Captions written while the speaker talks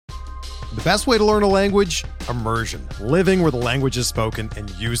The best way to learn a language? Immersion. Living where the language is spoken and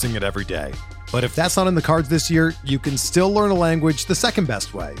using it every day. But if that's not in the cards this year, you can still learn a language the second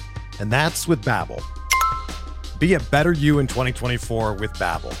best way, and that's with Babbel. Be a better you in 2024 with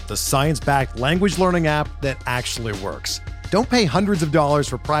Babbel, the science-backed language learning app that actually works. Don't pay hundreds of dollars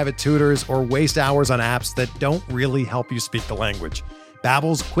for private tutors or waste hours on apps that don't really help you speak the language.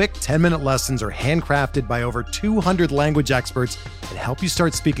 Babbel's quick 10-minute lessons are handcrafted by over 200 language experts and help you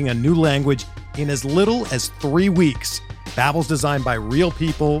start speaking a new language in as little as 3 weeks. Babbel's designed by real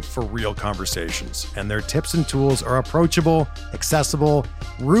people for real conversations, and their tips and tools are approachable, accessible,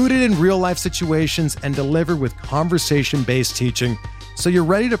 rooted in real-life situations, and delivered with conversation-based teaching, so you're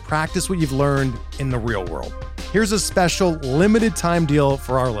ready to practice what you've learned in the real world. Here's a special limited-time deal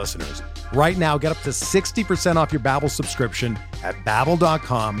for our listeners. Right now, get up to 60% off your Babbel subscription at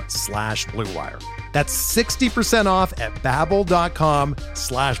babbel.com/Blue Wire. That's 60% off at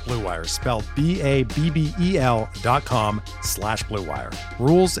babbel.com/Blue Wire, spelled BABBEL.com/Blue Wire.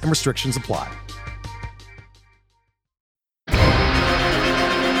 Rules and restrictions apply.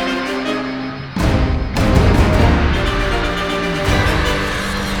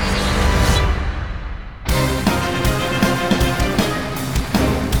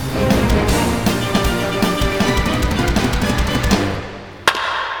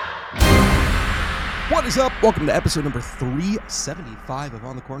 What is up? Welcome to episode number 375 of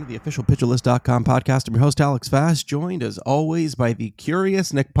On the Corner, the official PitcherList.com podcast. I'm your host, Alex Fast, joined as always by the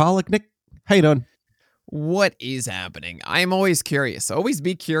curious Nick Pollock. Nick, how you doing? What is happening? I'm always curious. Always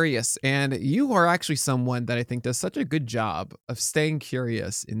be curious. And you are actually someone that I think does such a good job of staying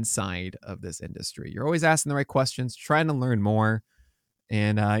curious inside of this industry. You're always asking the right questions, trying to learn more.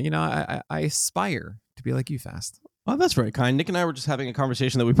 And, I aspire to be like you, Fast. Oh, that's very kind. Nick and I were just having a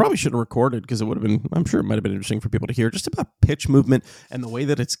conversation that we probably should have recorded because it would have been, I'm sure it might have been interesting for people to hear, just about pitch movement and the way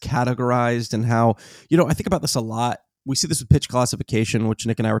that it's categorized and how, I think about this a lot. We see this with pitch classification, which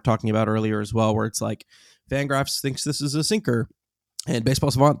Nick and I were talking about earlier as well, where it's like Fangraphs thinks this is a sinker and Baseball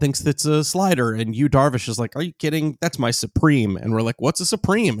Savant thinks it's a slider. And Yu Darvish is like, are you kidding? That's my Supreme. And we're like, what's a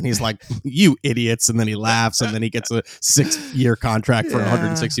Supreme? And he's like, you idiots. And then he laughs and then he gets a 6-year contract for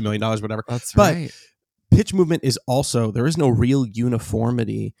 $160 million, whatever. That's right. Pitch movement is also, there is no real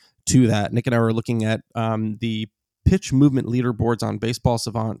uniformity to that. Nick and I were looking at the pitch movement leaderboards on Baseball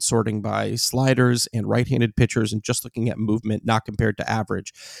Savant, sorting by sliders and right-handed pitchers and just looking at movement, not compared to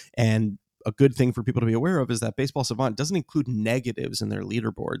average. And a good thing for people to be aware of is that Baseball Savant doesn't include negatives in their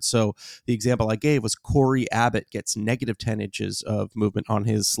leaderboard. So the example I gave was Corey Abbott gets negative 10 inches of movement on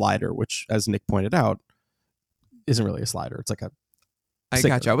his slider, which, as Nick pointed out, isn't really a slider. It's like a I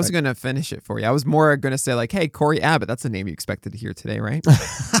got you. I wasn't going to finish it for you. I was more going to say like, hey, Corey Abbott, that's the name you expected to hear today, right?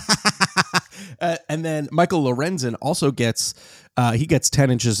 And then Michael Lorenzen also gets 10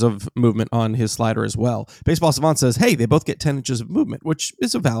 inches of movement on his slider as well. Baseball Savant says, hey, they both get 10 inches of movement, which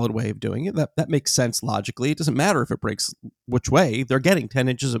is a valid way of doing it. That makes sense logically. It doesn't matter if it breaks which way. They're getting 10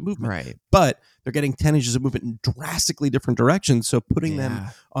 inches of movement. Right. But they're getting 10 inches of movement in drastically different directions. So putting them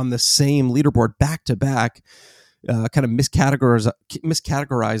on the same leaderboard back to back kind of miscategorizes,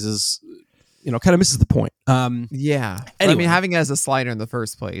 kind of misses the point. Anyway. I mean, having it as a slider in the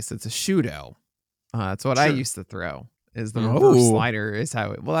first place, it's a shudo. That's what I used to throw. Is the reverse slider is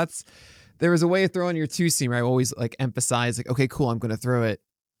how it. Well, there was a way of throwing your two-seamer. I always like emphasize like, okay, cool, I'm going to throw it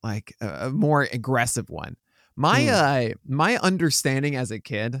like a more aggressive one. My understanding as a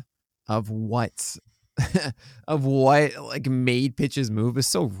kid of what like made pitches move is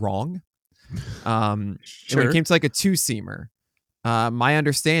so wrong. When it came to like a two-seamer, my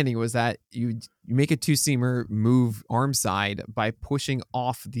understanding was that you make a two-seamer move arm side by pushing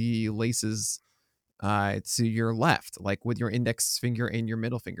off the laces to your left, like with your index finger and your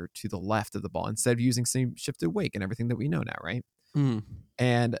middle finger to the left of the ball, instead of using same shifted wake and everything that we know now, right?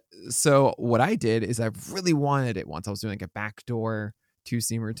 And so what I did is I really wanted it once. I was doing like a backdoor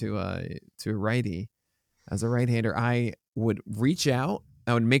two-seamer to a righty. As a right-hander, I would reach out.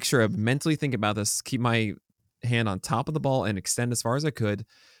 I would make sure I mentally think about this, keep my hand on top of the ball and extend as far as I could,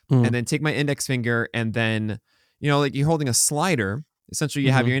 and then take my index finger and then, like you're holding a slider. Essentially,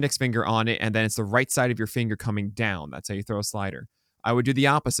 you have your index finger on it, and then it's the right side of your finger coming down. That's how you throw a slider. I would do the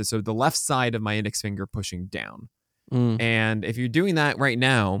opposite. So the left side of my index finger pushing down. And if you're doing that right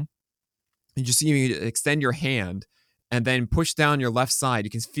now, you just you extend your hand and then push down your left side.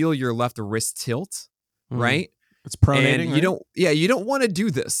 You can feel your left wrist tilt, right? It's pronating. And you don't want to do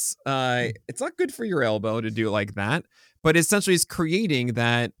this. It's not good for your elbow to do it like that. But essentially, it's creating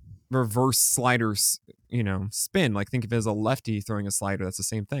that reverse sliders, spin. Like think of it as a lefty throwing a slider. That's the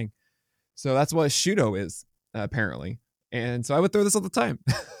same thing. So that's what a shudo is, apparently. And so I would throw this all the time.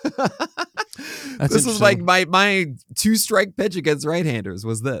 That's This was like my 2-strike pitch against right-handers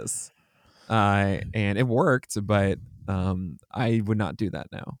was this. And it worked, but I would not do that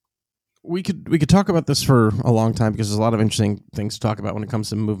now. We could talk about this for a long time because there's a lot of interesting things to talk about when it comes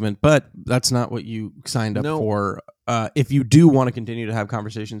to movement, but that's not what you signed up for. If you do want to continue to have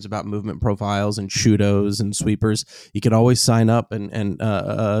conversations about movement profiles and shootos and sweepers, you could always sign up and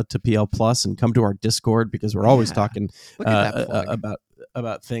to PL Plus and come to our Discord because we're always talking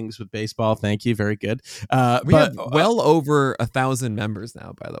about things with baseball. Thank you, very good. We have well over 1,000 members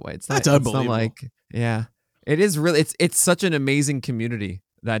now. By the way, it's not like it is really. It's such an amazing community.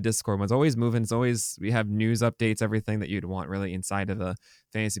 That Discord was always moving. It's always, we have news updates, everything that you'd want really inside of the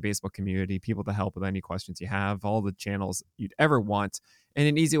fantasy baseball community, people to help with any questions you have, all the channels you'd ever want, and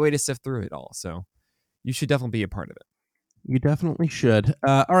an easy way to sift through it all. So you should definitely be a part of it. You definitely should.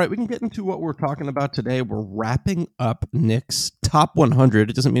 All right, we can get into what we're talking about today. We're wrapping up Nick's top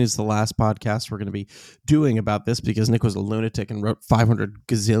 100. It doesn't mean it's the last podcast we're going to be doing about this because Nick was a lunatic and wrote 500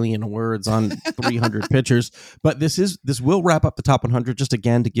 gazillion words on 300 pitchers. But this will wrap up the top 100 just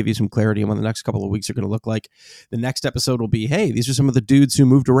again to give you some clarity on what the next couple of weeks are going to look like. The next episode will be, hey, these are some of the dudes who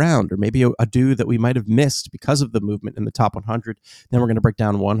moved around, or maybe a dude that we might have missed because of the movement in the top 100. Then we're going to break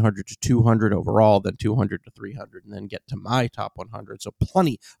down 100 to 200 overall, then 200 to 300, and then get to my top 100. So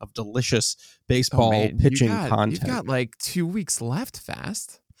plenty of delicious baseball pitching content. You've got like 2 weeks left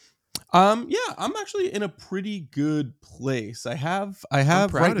fast. I'm actually in a pretty good place. I have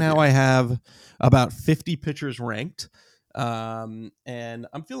right now I have about 50 pitchers ranked. And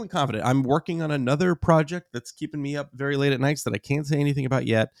I'm feeling confident. I'm working on another project that's keeping me up very late at nights that I can't say anything about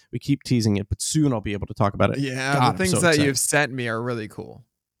yet. We keep teasing it, but soon I'll be able to talk about it. Yeah, God, the things that you've sent me are really cool.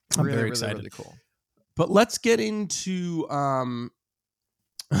 I'm very excited. Really cool. But let's get into what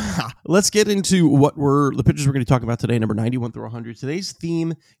the pitchers we're going to talk about today, number 91 through 100. Today's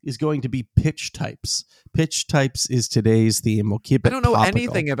theme is going to be pitch types. Pitch types is today's theme. We'll keep it. I don't know topical.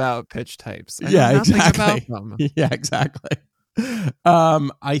 anything about pitch types. Exactly. Yeah, exactly.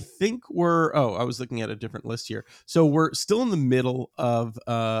 I think I was looking at a different list here. So we're still in the middle of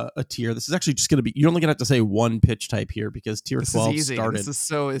a tier. This is actually just going to be, you're only going to have to say one pitch type here because tier 12 started. This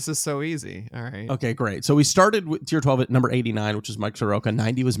is so easy. All right. Okay, great. So we started with tier 12 at number 89, which is Mike Soroka.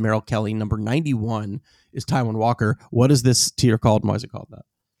 90 was Merrill Kelly. Number 91 is Taijuan Walker. What is this tier called? Why is it called that?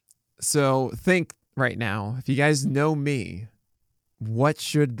 So think right now, if you guys know me, what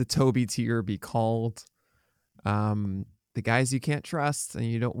should the Toby tier be called? The guys you can't trust and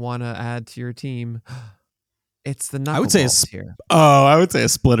you don't want to add to your team. It's the knuckleball. I would say a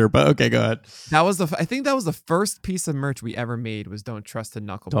splitter, but okay, go ahead. I think that was the first piece of merch we ever made was Don't Trust a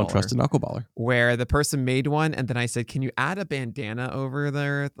Knuckleballer. Don't Trust a Knuckleballer. Where the person made one and then I said, can you add a bandana over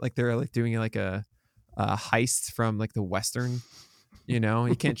there? Like they're like doing like a heist from like the Western, you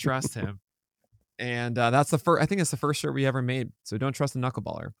can't trust him. And that's the first, I think it's the first shirt we ever made. So Don't Trust a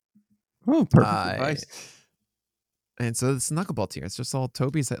Knuckleballer. Oh, perfect advice. And so it's knuckleball tier. It's just all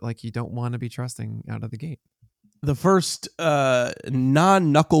Toby's that like you don't want to be trusting out of the gate. The first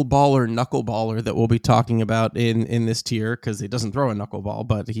non-knuckleballer that we'll be talking about in this tier, because he doesn't throw a knuckleball,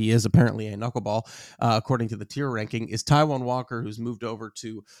 but he is apparently a knuckleball, according to the tier ranking, is Taijuan Walker, who's moved over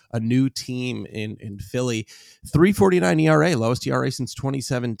to a new team in Philly. 3.49 ERA, lowest ERA since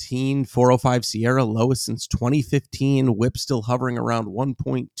 2017. 4.05 SIERA, lowest since 2015. WHIP still hovering around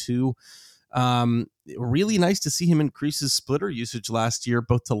 1.2. Really nice to see him increase his splitter usage last year,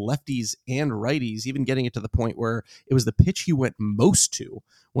 both to lefties and righties, even getting it to the point where it was the pitch he went most to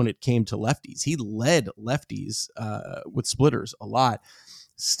when it came to lefties. He led lefties with splitters a lot.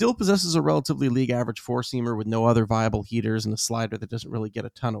 Still possesses a relatively league average four-seamer with no other viable heaters and a slider that doesn't really get a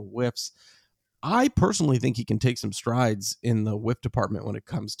ton of whiffs. I personally think he can take some strides in the whiff department when it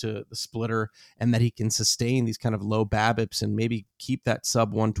comes to the splitter, and that he can sustain these kind of low BABIPs and maybe keep that sub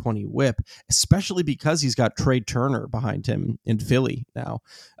 120 whip, especially because he's got Trey Turner behind him in Philly now.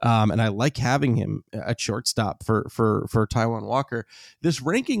 And I like having him at shortstop for Taijuan Walker. This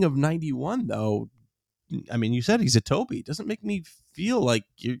ranking of 91, though, I mean, you said he's a Toby. Doesn't make me feel like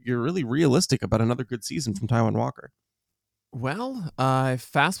you're really realistic about another good season from Taijuan Walker. Well,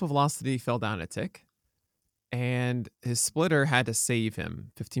 fastball velocity fell down a tick, and his splitter had to save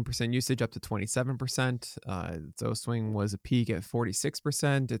him. 15% usage up to 27%. Its O swing was a peak at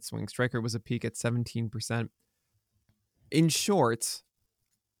 46%. Its swing striker was a peak at 17%. In short,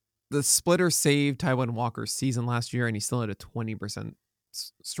 the splitter saved Taijuan Walker's season last year, and he still had a 20%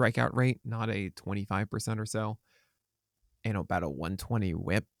 strikeout rate, not a 25% or so, and about a 120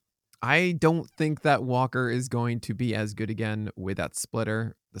 whip. I don't think that Walker is going to be as good again with that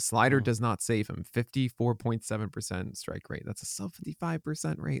splitter. The slider does not save him. 54.7% strike rate. That's a sub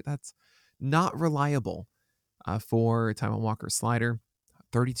 55% rate. That's not reliable for Taijuan Walker's slider.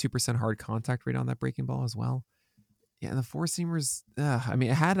 32% hard contact rate on that breaking ball as well. Yeah, and the four seamers, I mean,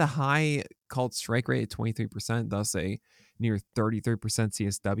 it had a high called strike rate at 23%, thus a near 33%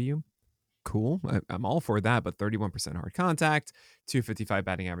 CSW. Cool. I'm all for that, but 31% hard contact, 255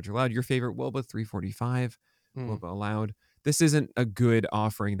 batting average allowed. Your favorite Woba, 345 Woba allowed. This isn't a good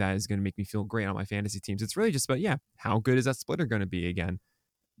offering that is going to make me feel great on my fantasy teams. It's really just about, how good is that splitter going to be again?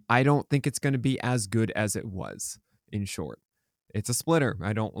 I don't think it's going to be as good as it was, in short. It's a splitter.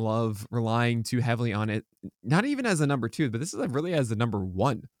 I don't love relying too heavily on it, not even as a number 2, but this is really as the number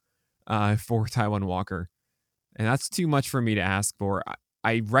 1 for Taijuan Walker. And that's too much for me to ask for.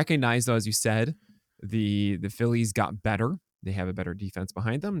 I recognize, though, as you said, the Phillies got better. They have a better defense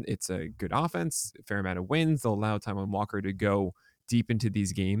behind them. It's a good offense, a fair amount of wins. They'll allow Taijuan Walker to go deep into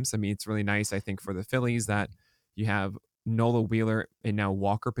these games. I mean, it's really nice, I think, for the Phillies that you have Nola, Wheeler, and now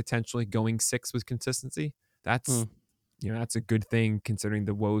Walker potentially going 6 with consistency. That's that's a good thing considering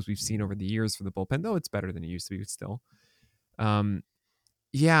the woes we've seen over the years for the bullpen, though it's better than it used to be, but still.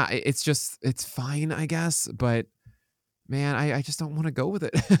 It's fine, I guess, but man, I just don't want to go with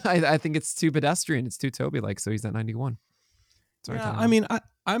it. I think it's too pedestrian. It's too Toby-like, so he's at 91. Sorry, I mean,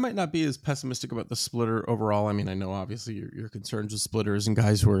 I might not be as pessimistic about the splitter overall. I mean, I know obviously your concerns with splitters and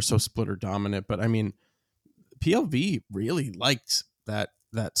guys who are so splitter dominant, but I mean, PLV really liked that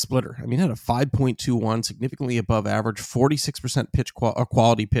splitter. I mean, it had a 5.21, significantly above average, 46% pitch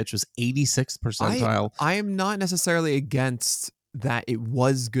quality pitch was 86th percentile. I am not necessarily against that. It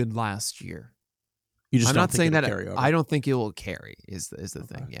was good last year. I'm not saying that I don't think it will carry is the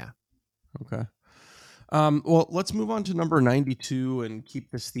thing. Yeah. Okay. Well, let's move on to number 92 and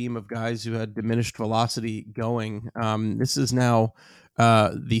keep this theme of guys who had diminished velocity going. This is now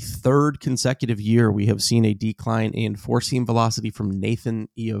the 3rd consecutive year we have seen a decline in four-seam velocity from Nathan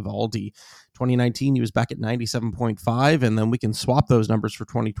Eovaldi. 2019, he was back at 97.5, and then we can swap those numbers for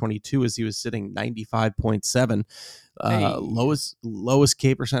 2022 as he was sitting 95.7. Lowest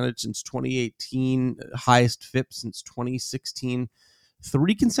K percentage since 2018, highest FIP since 2016.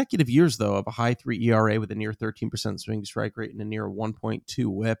 3 consecutive years, though, of a high 3 ERA with a near 13% swinging strike rate and a near 1.2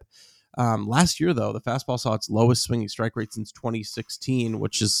 whip. Last year, though, the fastball saw its lowest swinging strike rate since 2016,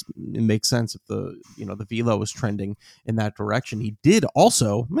 which it makes sense if the velo was trending in that direction. He did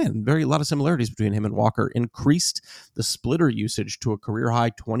also, a lot of similarities between him and Walker, increased the splitter usage to a career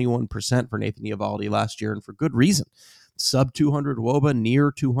high 21% for Nathan Eovaldi last year, and for good reason. Sub 200 WOBA,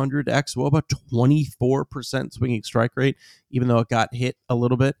 near 200 X WOBA, 24% swinging strike rate, even though it got hit a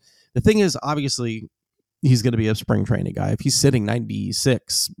little bit. The thing is, obviously, he's going to be a spring training guy. If he's sitting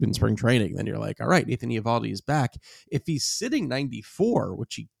 96 in spring training, then you're like, all right, Nathan Eovaldi is back. If he's sitting 94,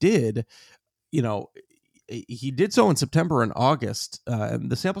 which he did, he did so in September and August.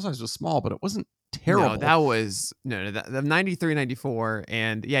 And the sample size was small, but it wasn't terrible. No, that was the 93, 94.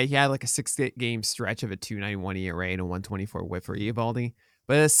 And yeah, he had like a 6-game stretch of a 291 ERA and a 124 whip for Eovaldi,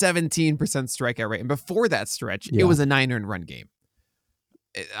 but a 17% strikeout rate. And before that stretch, it was a 9 earned run game.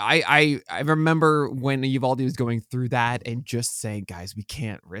 I remember when Eovaldi was going through that and just saying, guys, we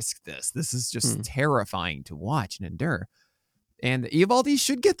can't risk this. This is just terrifying to watch and endure. And Eovaldi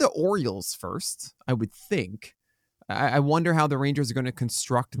should get the Orioles first, I would think. I wonder how the Rangers are going to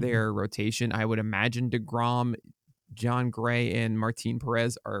construct their rotation. I would imagine DeGrom, John Gray, and Martin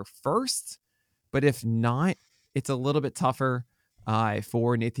Perez are first. But if not, it's a little bit tougher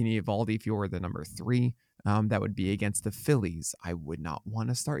for Nathan Eovaldi if you're the number 3. That would be against the Phillies. I would not want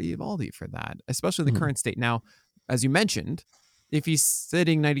to start Eovaldi for that, especially the current state. Now, as you mentioned, if he's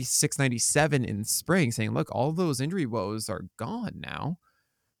sitting 96, 97 in spring saying, look, all those injury woes are gone now,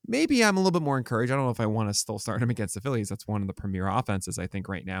 maybe I'm a little bit more encouraged. I don't know if I want to still start him against the Phillies. That's one of the premier offenses, I think,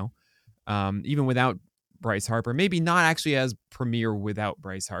 right now. Even without Bryce Harper. Maybe not actually as premier without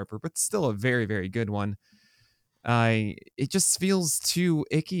Bryce Harper, but still a very, very good one. It just feels too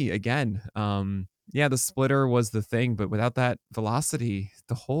icky again. Yeah, the splitter was the thing, but without that velocity,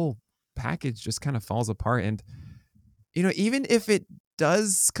 the whole package just kind of falls apart. And, even if it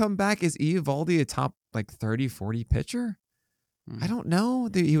does come back, is Eovaldi a top 30, 40 pitcher? I don't know.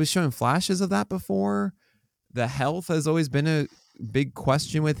 He was showing flashes of that before. The health has always been a big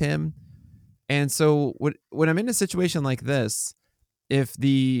question with him. And so when I'm in a situation like this, if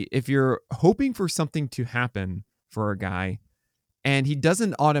you're hoping for something to happen for a guy and he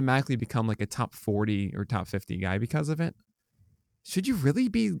doesn't automatically become a top 40 or top 50 guy because of it, should you really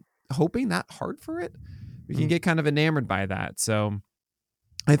be hoping that hard for it? We can get kind of enamored by that. So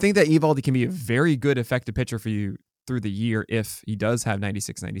I think that Eovaldi can be a very good effective pitcher for you through the year if he does have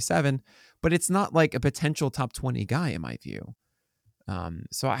 96, 97, but it's not like a potential top 20 guy in my view.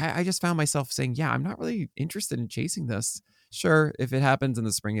 So I just found myself saying, yeah, I'm not really interested in chasing this. Sure, if it happens in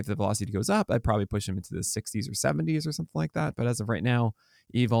the spring, if the velocity goes up, I'd probably push him into the 60s or 70s or something like that. But as of right now,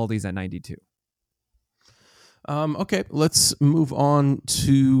 Eovaldi's at 92. Okay, let's move on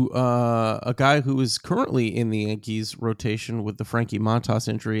to a guy who is currently in the Yankees rotation with the Frankie Montas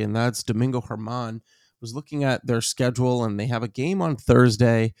injury, and that's Domingo Germán. Was looking at their schedule, and they have a game on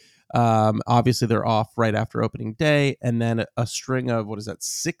Thursday. Obviously, they're off right after opening day, and then a string of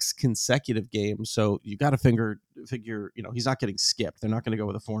 6 consecutive games. So you got to figure, he's not getting skipped. They're not going to go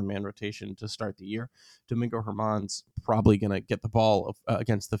with a 4-man rotation to start the year. Domingo Germán's probably going to get the ball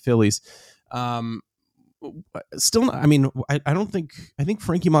against the Phillies. Still, I don't think. I think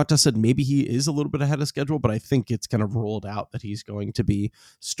Frankie Montas said maybe he is a little bit ahead of schedule, but I think it's kind of ruled out that he's going to be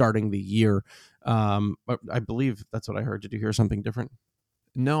starting the year. I believe that's what I heard. Did you hear something different?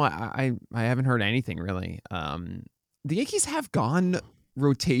 No, I haven't heard anything really. The Yankees have gone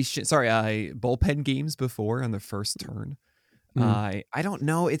bullpen games before on the first turn. I don't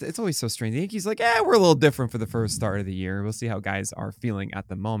know. It's always so strange. The Yankees we're a little different for the first start of the year. We'll see how guys are feeling at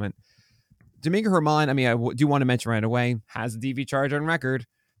the moment. Domingo Germán, I do want to mention right away, has a DV charge on record,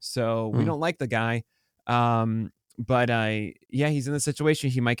 so we don't like the guy. But he's in the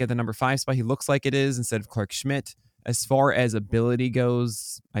situation. He might get the number 5 spot. He looks like it is instead of Clarke Schmidt. As far as ability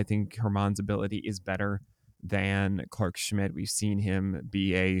goes, I think Germán's ability is better than Clarke Schmidt. We've seen him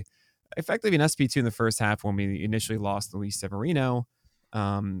be effectively an SP2 in the first half when we initially lost Luis Severino.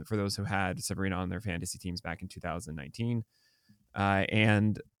 For those who had Severino on their fantasy teams back in 2019.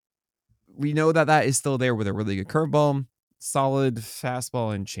 And we know that is still there with a really good curveball, solid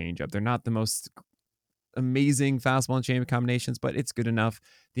fastball, and changeup. They're not the most amazing fastball and changeup combinations, but it's good enough.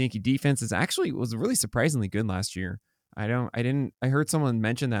 The Yankee defense was really surprisingly good last year. I heard someone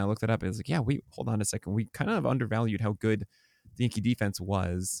mention that. I looked it up. It was hold on a second. We kind of undervalued how good the Yankee defense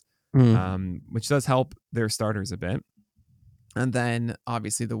was, which does help their starters a bit. And then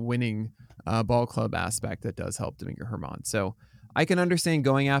obviously the winning ball club aspect that does help Domingo Germán. So I can understand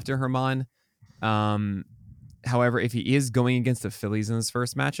going after Germán. However, if he is going against the Phillies in his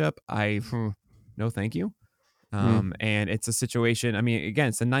first matchup, no, thank you. And it's a situation. Again,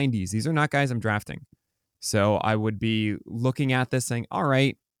 it's the 90s. These are not guys I'm drafting. So I would be looking at this saying, all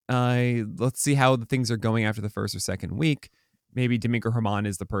right, let's see how the things are going after the first or second week. Maybe Domingo Germán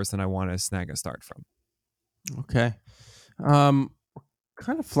is the person I want to snag a start from. Okay.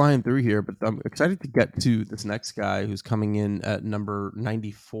 Kind of flying through here, but I'm excited to get to this next guy who's coming in at number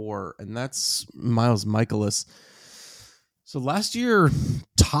 94, and that's Miles Mikolas. So last year,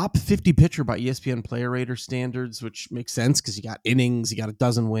 top 50 pitcher by ESPN Player Rater standards, which makes sense because you got innings, you got a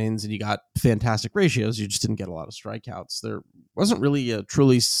dozen wins, and you got fantastic ratios. You just didn't get a lot of strikeouts. There wasn't really a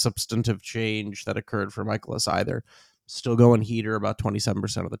truly substantive change that occurred for Mikolas either. Still going heater about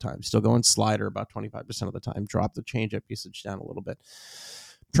 27% of the time. Still going slider about 25% of the time. Drop the changeup usage down a little bit.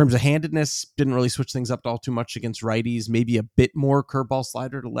 In terms of handedness, didn't really switch things up all too much against righties. Maybe a bit more curveball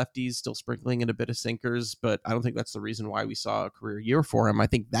slider to lefties, still sprinkling in a bit of sinkers, but I don't think that's the reason why we saw a career year for him. I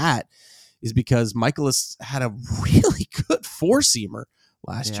think that is because Mikolas had a really good four-seamer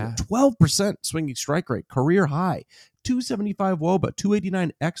last year. 12% swinging strike rate, career high. 275 WOBA,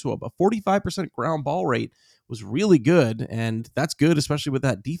 289 xWOBA, 45% ground ball rate was really good, and that's good, especially with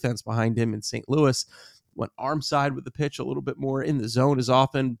that defense behind him in St. Louis. Went arm side with the pitch a little bit more in the zone as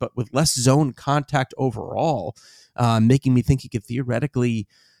often, but with less zone contact overall, making me think he could theoretically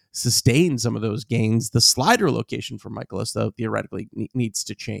sustain some of those gains. The slider location for Mikolas, though, theoretically needs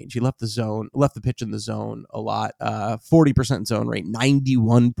to change. He left the pitch in the zone a lot. 40% zone rate,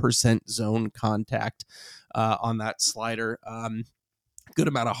 91% zone contact on that slider. Good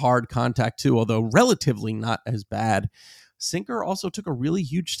amount of hard contact too, although relatively not as bad. Sinker also took a really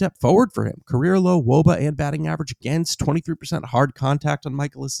huge step forward for him. Career low WOBA and batting average against. 23% hard contact on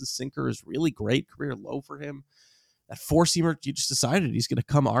Mikolas' sinker is really great. Career low for him. That four-seamer, you just decided he's going to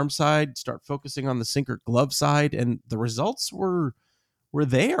come arm side, start focusing on the sinker glove side, and the results were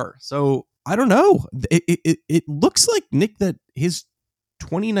there. So I don't know. It looks like, Nick, that his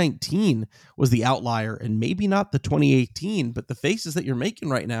 2019 was the outlier and maybe not the 2018, but the faces that you're making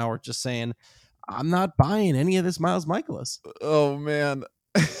right now are just saying, I'm not buying any of this Miles Mikolas. Oh, man.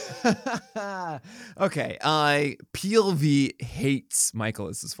 Okay. PLV hates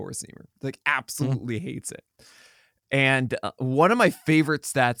Mikolas' four-seamer. Absolutely hates it. And one of my favorite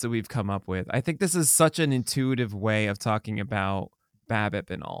stats that we've come up with, I think this is such an intuitive way of talking about BABIP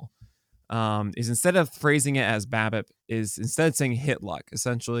and all, is instead of phrasing it as BABIP, is instead saying hit luck.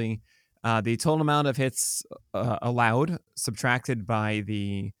 Essentially, The total amount of hits allowed subtracted by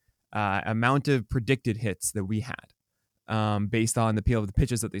the amount of predicted hits that we had based on the appeal of the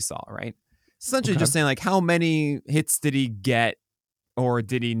pitches that they saw, right? Essentially just saying like how many hits did he get or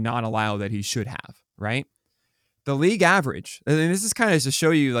did he not allow that he should have, right? The league average, and this is kind of to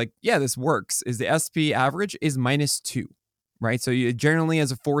show you like, yeah, this works, is the SP average is -2, right? So you generally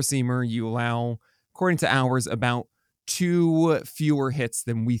as a four-seamer, you allow, according to ours, about 2 fewer hits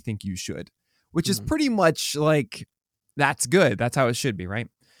than we think you should, which is pretty much like, that's good. That's how it should be, right?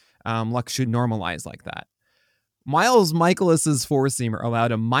 Luck should normalize like that. Miles Michaelis's four-seamer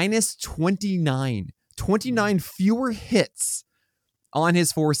allowed a -29 fewer hits on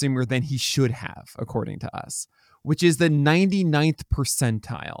his four-seamer than he should have, according to us, which is the 99th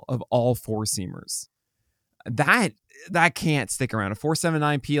percentile of all four-seamers. That can't stick around. A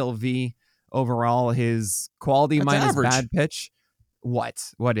 479 PLV overall, his quality That's minus average. bad pitch. What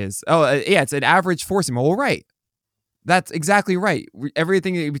is? Oh, yeah, it's an average four-seamer. Well, right. That's exactly right.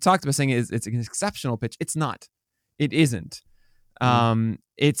 Everything that we talked about saying is it's an exceptional pitch. It's not. It isn't.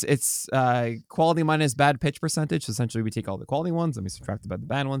 It's quality minus bad pitch percentage. So essentially, we take all the quality ones and we subtract by the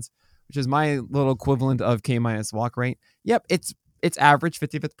bad ones, which is my little equivalent of K minus walk rate. Yep, it's average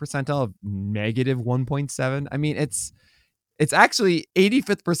 55th percentile of -1.7. I mean, it's actually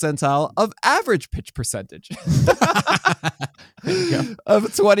 85th percentile of average pitch percentage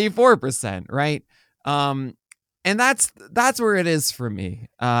of 24%, right? And that's where it is for me.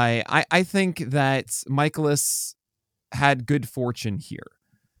 I think that Michaelis had good fortune here.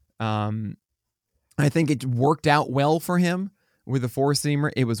 I think it worked out well for him with the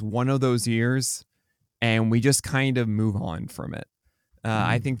four-seamer. It was one of those years, and we just kind of move on from it.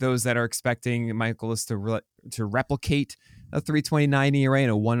 I think those that are expecting Michaelis to replicate a 329 ERA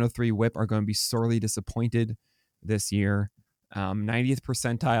and a 103 WHIP are going to be sorely disappointed this year. 90th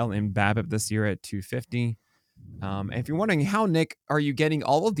percentile in BABIP this year at 250. And if you're wondering how, Nick, are you getting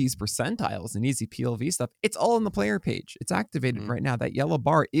all of these percentiles and easy PLV stuff, it's all on the player page. It's activated right now. That yellow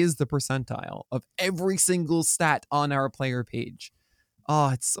bar is the percentile of every single stat on our player page. Oh,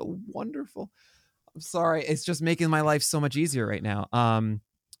 it's so wonderful. I'm sorry. It's just making my life so much easier right now.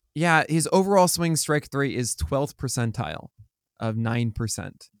 Yeah, his overall swing strike 3 is 12th percentile of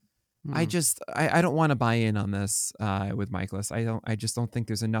 9%. I don't want to buy in on this with Michaelis. I just don't think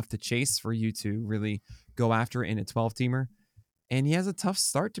there's enough to chase for you to really go after in a 12-teamer. And he has a tough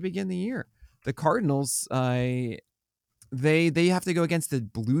start to begin the year. The Cardinals, they have to go against the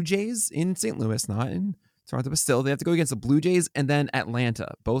Blue Jays in St. Louis, not in Toronto, but still, they have to go against the Blue Jays and then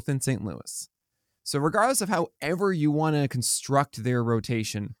Atlanta, both in St. Louis. So regardless of however you want to construct their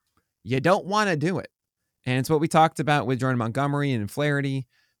rotation, you don't want to do it. And it's what we talked about with Jordan Montgomery and Flaherty,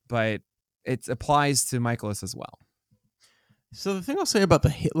 but it applies to Michaelis as well. So the thing I'll say about the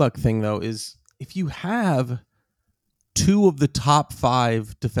hit luck thing, though, is if you have 2 of the top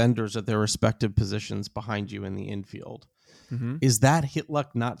 5 defenders at their respective positions behind you in the infield, is that hit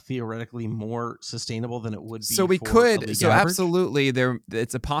luck not theoretically more sustainable than it would be? So we could. So average? Absolutely,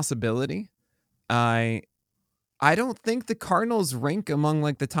 it's a possibility. I don't think the Cardinals rank among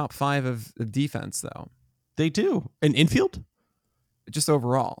like the top 5 of defense, though. They do. In infield? Just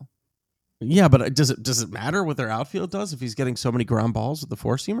overall. Yeah, but does it matter what their outfield does if he's getting so many ground balls with the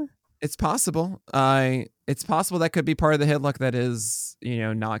four-seamer? It's possible. It's possible that could be part of the hit luck that is,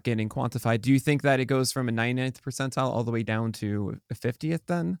 not getting quantified. Do you think that it goes from a 99th percentile all the way down to a 50th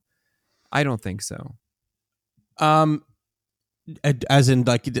then? I don't think so. As in,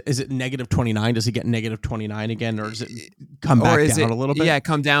 like, is it -29? Does he get -29 again, or does it come back down a little bit? Yeah,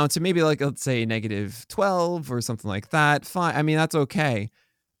 come down to maybe like, let's say -12 or something like that. Fine. I mean, that's okay.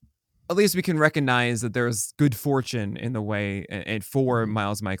 At least we can recognize that there's good fortune in the way and for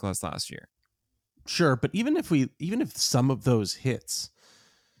Miles Michaelis last year. Sure, but even if some of those hits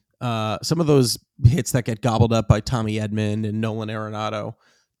that get gobbled up by Tommy Edman and Nolan Arenado,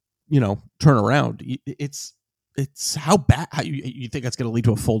 turn around, it's how bad. How you think that's going to lead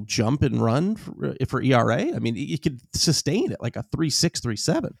to a full jump and run for ERA? I mean, you could sustain it like a 3.6,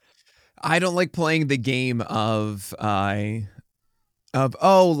 3.7. I don't like playing the game of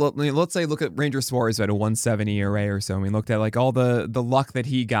let's say look at Ranger Suarez at a 170 ERA or so. I mean, looked at like all the luck that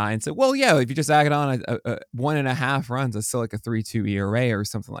he got and said, well, yeah, if you just add on a 1.5 runs, it's still like a 3.2 ERA or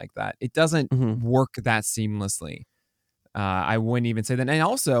something like that. It doesn't work that seamlessly. I wouldn't even say that. And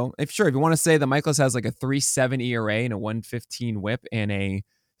also, if you want to say that Michaelis has like a 3.7 ERA and a 115 WHIP and a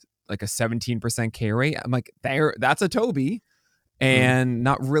 17% K rate, I'm like, that's a Toby, and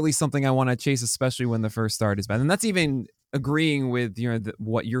not really something I want to chase, especially when the first start is bad. And that's even agreeing with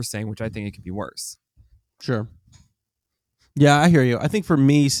what you're saying, which I think it could be worse. Sure. Yeah, I hear you. I think for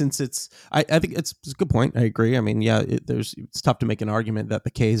me, since I think it's a good point. I agree. I mean, yeah, it's tough to make an argument that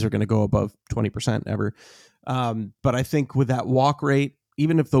the Ks are going to go above 20% ever. But I think with that walk rate,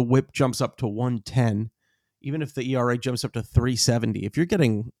 even if the whip jumps up to 110, even if the ERA jumps up to 370, if you're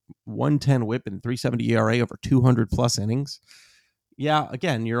getting 110 whip and 370 ERA over 200 plus innings, yeah,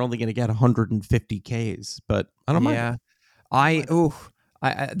 again, you're only going to get 150 Ks. But I don't mind. Yeah,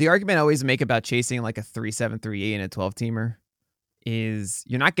 the argument I always make about chasing like a 3.738 and a 12-teamer is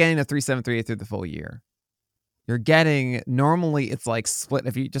you're not getting a 3.738 through the full year. You're getting, normally it's like split,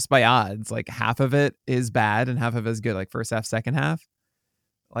 if you just by odds, like half of it is bad and half of it is good, like first half, second half.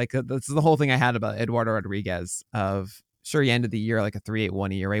 Like that's the whole thing I had about Eduardo Rodriguez of, sure, he ended the year like a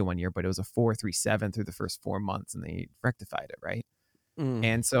 3.81 ERA one year, but it was a 4.37 through the first 4 months and they rectified it, right?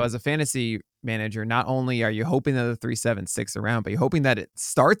 And so as a fantasy manager, not only are you hoping that the 3.7 sticks around, but you're hoping that it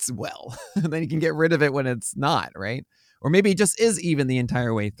starts well and then you can get rid of it when it's not, right? Or maybe it just is even the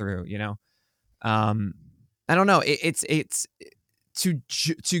entire way through, you know? I don't know. It's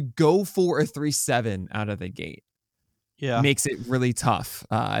to go for a 3.7 out of the gate. Yeah, makes it really tough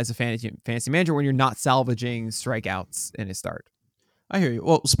as a fantasy manager when you're not salvaging strikeouts in a start. I hear you.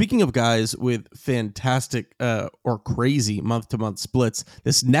 Well, speaking of guys with fantastic or crazy month-to-month splits,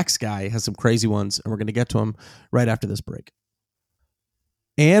 this next guy has some crazy ones, and we're going to get to him right after this break.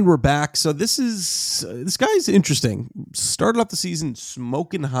 And we're back. So this guy's interesting. Started off the season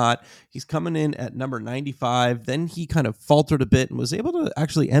smoking hot. He's coming in at number 95. Then he kind of faltered a bit and was able to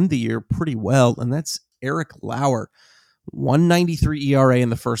actually end the year pretty well, and that's Eric Lauer. 193 ERA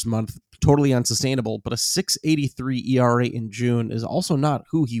in the first month, totally unsustainable, but a 683 ERA in June is also not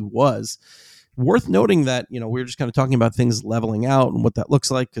who he was. Worth noting that, we're just kind of talking about things leveling out and what that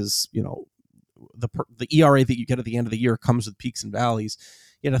looks like because, the ERA that you get at the end of the year comes with peaks and valleys.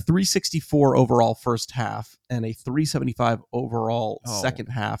 He had a 364 overall first half and a 375 overall second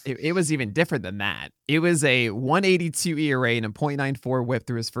half. It was even different than that. It was a 182 ERA and a .94 whip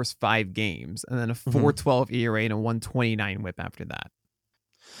through his first 5 games, and then a 412 ERA and a 129 whip after that.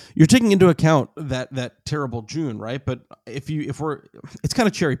 You're taking into account that terrible June, right? But it's kind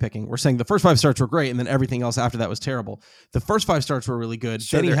of cherry picking. We're saying the first 5 starts were great, and then everything else after that was terrible. The first 5 starts were really good.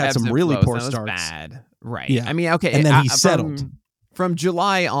 Sure, then he had some really poor starts. Bad, right? Yeah. I mean, okay, and then he settled. From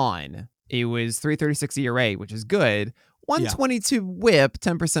July on, it was 336 ERA, which is good. 122 whip,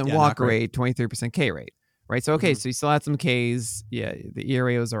 10% walk rate, 23% K rate. Right. So, okay. So you still had some Ks. Yeah. The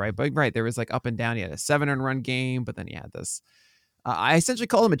ERA was all right. But right. There was like up and down. He had a 7 earned run game, but then he had this. I essentially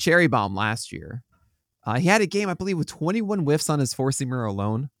called him a cherry bomb last year. He had a game, I believe, with 21 whiffs on his 4-seamer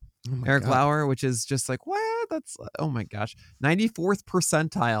alone. Eric Lauer, which is just like, what? That's, oh my gosh. 94th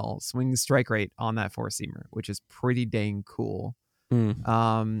percentile swing strike rate on that 4-seamer, which is pretty dang cool.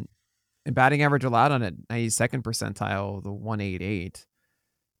 And batting average allowed on it, 92nd percentile, the 188.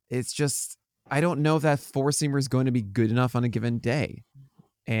 It's just, I don't know if that 4-seamer is going to be good enough on a given day.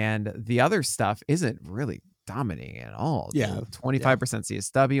 And the other stuff isn't really dominating at all. Yeah. 25%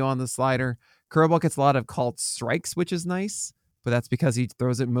 CSW on the slider. Curveball gets a lot of called strikes, which is nice, but that's because he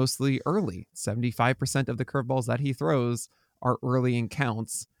throws it mostly early. 75% of the curveballs that he throws are early in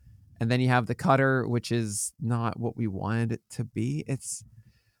counts. And then you have the cutter, which is not what we wanted it to be. It's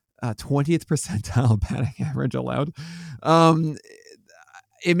 20th percentile batting average allowed.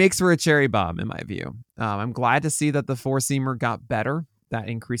 It makes for a cherry bomb, in my view. I'm glad to see that the 4-seamer got better. That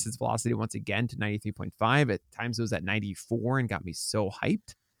increases velocity once again to 93.5. At times it was at 94 and got me so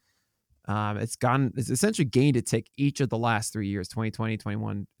hyped. It's essentially gained a tick each of the last 3 years, 2020,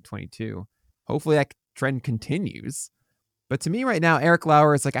 21, 22. Hopefully that trend continues. But to me right now, Eric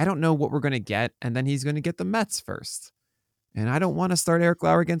Lauer is like, I don't know what we're going to get. And then he's going to get the Mets first. And I don't want to start Eric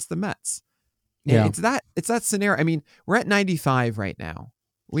Lauer against the Mets. And it's that scenario. I mean, we're at 95 right now.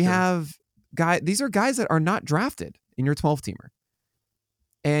 We have these are guys that are not drafted in your 12-teamer.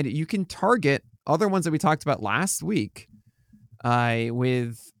 And you can target other ones that we talked about last week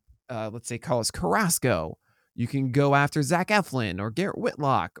with, let's say, Carlos Carrasco. You can go after Zach Eflin or Garrett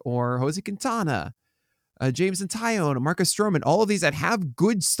Whitlock or Jose Quintana. James Tyone, Marcus Stroman, all of these that have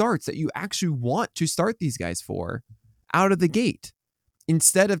good starts that you actually want to start these guys for out of the gate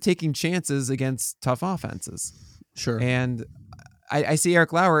instead of taking chances against tough offenses. Sure. And I see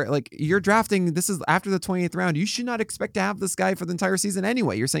Eric Lauer, like, you're drafting, this is after the 28th round. You should not expect to have this guy for the entire season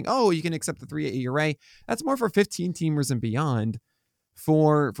anyway. You're saying, oh, you can accept the 3.8 ERA. That's more for 15-teamers and beyond.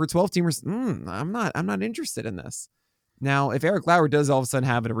 For 12-teamers, I'm not interested in this. Now, if Eric Lauer does all of a sudden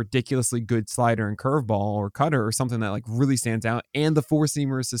have a ridiculously good slider and curveball or cutter or something that like really stands out, and the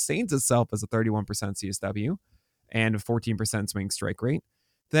 4-seamer sustains itself as a 31% CSW and a 14% swing strike rate,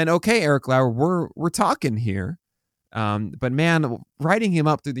 then okay, Eric Lauer, we're talking here. But man, riding him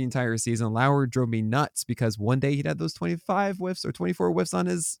up through the entire season, Lauer drove me nuts because one day he'd had those 25 whiffs or 24 whiffs on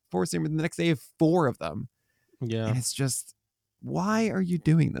his four-seamer. The next day, 4 of them. Yeah. And it's just, why are you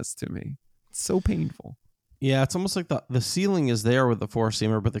doing this to me? It's so painful. Yeah, it's almost like the ceiling is there with the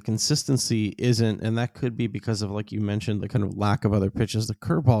four-seamer, but the consistency isn't. And that could be because of, like you mentioned, the kind of lack of other pitches. The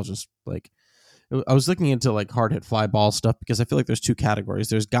curveball just like, I was looking into like hard hit fly ball stuff because I feel like there's 2 categories.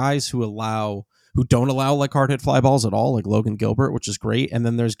 There's guys who don't allow like hard hit fly balls at all, like Logan Gilbert, which is great. And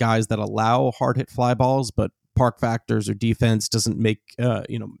then there's guys that allow hard hit fly balls, but park factors or defense doesn't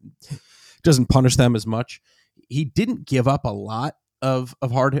doesn't punish them as much. He didn't give up a lot of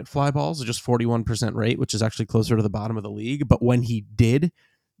hard hit fly balls, just 41% rate, which is actually closer to the bottom of the league. But when he did,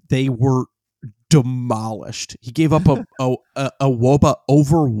 they were demolished. He gave up a WOBA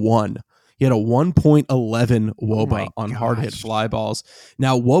over 1. He had a 1.11 WOBA on hard hit fly balls.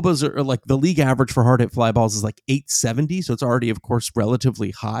 Now, WOBAs are like the league average for hard hit fly balls is like 870. So it's already, of course, relatively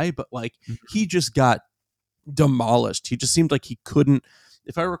high, but like he just got demolished. He just seemed like he couldn't,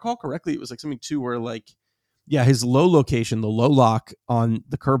 if I recall correctly, it was like something too where like, yeah, his low location, the low lock on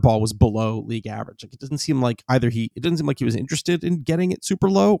the curveball was below league average. Like it doesn't seem like it doesn't seem like he was interested in getting it super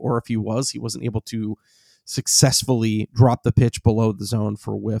low, or if he wasn't able to successfully drop the pitch below the zone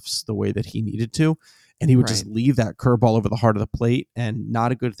for whiffs the way that he needed to. And he would just leave that curveball over the heart of the plate, and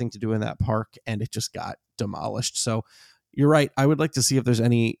not a good thing to do in that park. And it just got demolished. So you're right. I would like to see if there's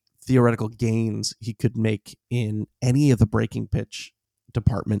any theoretical gains he could make in any of the breaking pitch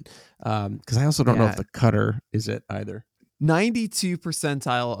department. Because I also don't know if the cutter is it either. 92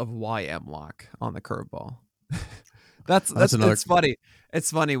 percentile of YM lock on the curveball. That's another. It's funny. It's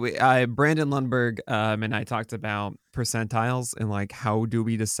funny. Brandon Lundberg and I talked about percentiles and like how do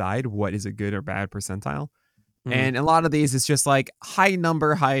we decide what is a good or bad percentile? And a lot of these it's just like high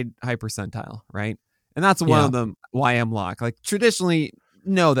number, high percentile, right? And that's one of them. YM lock. Like traditionally,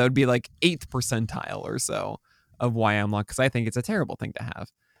 no, that would be like 8th percentile or so of YM lock because I think it's a terrible thing to have.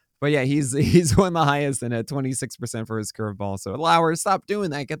 But yeah, he's one of the highest and at 26% for his curveball. So Lauer, stop doing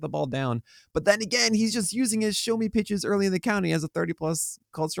that. Get the ball down. But then again, he's just using his show me pitches early in the count. He has a 30+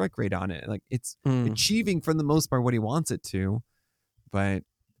 called strike rate on it. Like it's achieving for the most part what he wants it to, but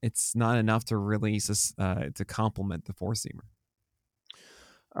it's not enough to really to complement the four-seamer.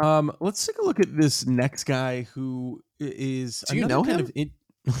 Let's take a look at this next guy who is. Do you know him?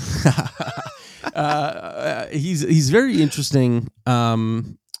 He's very interesting.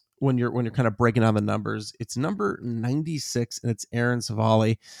 When you're kind of breaking down the numbers, it's number 96 and it's Aaron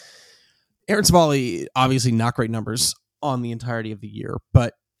Civale. Aaron Civale, obviously not great numbers on the entirety of the year,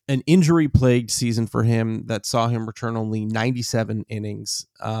 but an injury-plagued season for him that saw him return only 97 innings.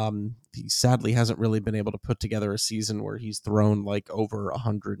 He sadly hasn't really been able to put together a season where he's thrown like over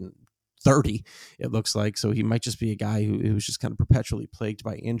 130, it looks like. So he might just be a guy who's just kind of perpetually plagued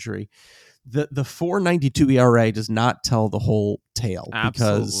by injury. The 4.92 ERA does not tell the whole tale.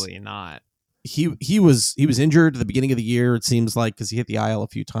 Absolutely not. He was injured at the beginning of the year, it seems like, because he hit the IL a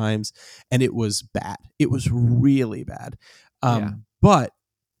few times, and it was bad. It was really bad. But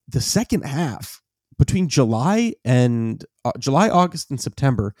the second half, between July, August, and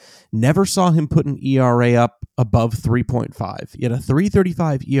September, never saw him put an ERA up above 3.5. He had a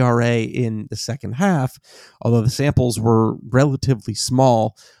 3.35 ERA in the second half, although the samples were relatively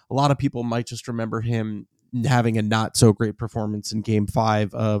small. A lot of people might just remember him having a not so great performance in Game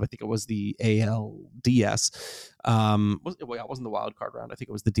 5 of, I think it was the ALDS. It wasn't the wild card round. I think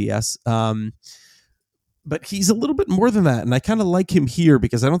it was the DS. But he's a little bit more than that, and I kind of like him here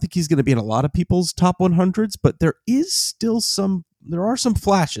because I don't think he's going to be in a lot of people's top 100s, but there are some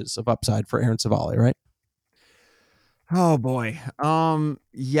flashes of upside for Aaron Civale, right? Oh boy.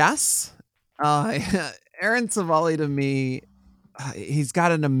 Yes. Aaron Civale to me, he's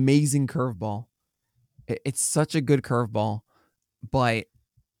got an amazing curveball. It's such a good curveball, but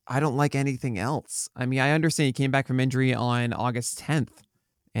I don't like anything else. I mean, I understand he came back from injury on August 10th.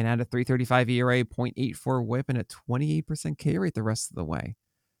 And had a 3.35 ERA, 0.84 whip, and a 28% K rate the rest of the way.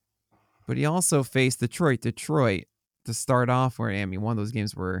 But he also faced Detroit to start off, where I mean, one of those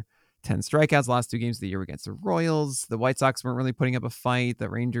games were 10 strikeouts. The last 2 games of the year were against the Royals. The White Sox weren't really putting up a fight. The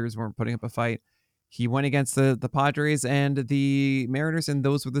Rangers weren't putting up a fight. He went against the Padres and the Mariners, and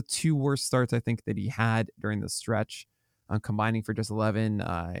those were the 2 worst starts I think that he had during the stretch, combining for just 11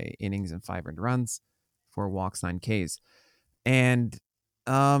 innings and 5 earned runs, 4 walks, 9 Ks. And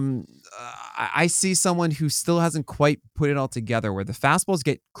I see someone who still hasn't quite put it all together, where the fastballs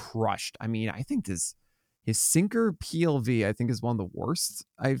get crushed. I mean, I think his sinker PLV, I think, is one of the worst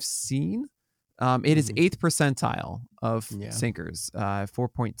I've seen. It is 8th percentile of sinkers,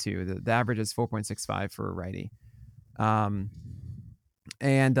 4.2. The average is 4.65 for a righty. And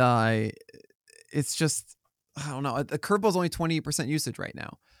it's just, I don't know. The curveball's only 28% usage right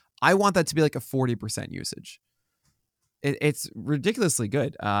now. I want that to be like a 40% usage. It's ridiculously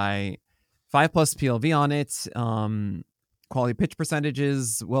good. 5+ PLV on it. Quality pitch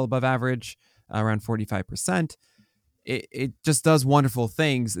percentages well above average, around 45%. It just does wonderful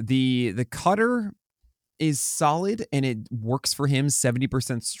things. The cutter is solid and it works for him.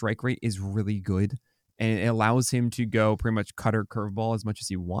 70% strike rate is really good, and it allows him to go pretty much cutter curveball as much as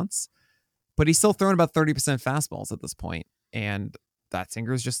he wants. But he's still throwing about 30% fastballs at this point, and that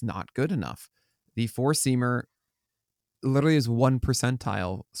sinker is just not good enough. The four-seamer literally is 1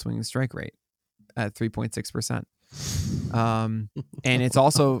 percentile swinging strike rate at 3.6%. And it's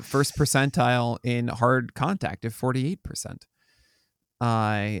also first percentile in hard contact at 48%.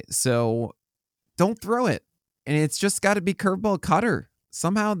 So don't throw it. And it's just got to be curveball cutter.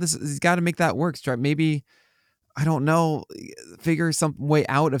 Somehow this has got to make that work. Maybe, I don't know, figure some way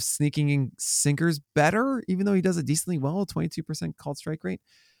out of sneaking in sinkers better, even though he does it decently well, 22% called strike rate.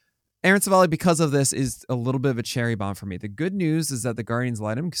 Aaron Civale, because of this, is a little bit of a cherry bomb for me. The good news is that the Guardians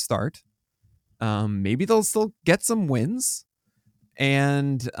let him start. Maybe they'll still get some wins,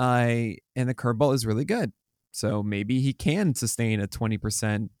 and the curveball is really good. So maybe he can sustain a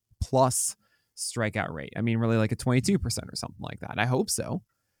 20% plus strikeout rate. I mean, really like a 22% or something like that. I hope so.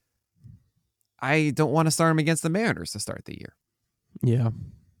 I don't want to start him against the Mariners to start the year. Yeah.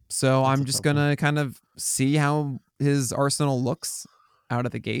 So I'm just going to kind of see how his arsenal looks out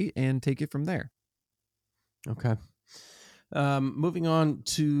of the gate and take it from there. Okay. Moving on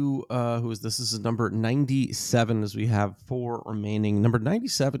to who is this? This is number 97, as we have 4 remaining. Number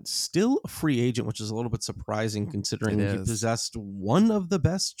 97, still a free agent, which is a little bit surprising considering he possessed one of the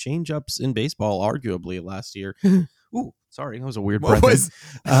best changeups in baseball, arguably, last year. Ooh, sorry, that was a weird breath.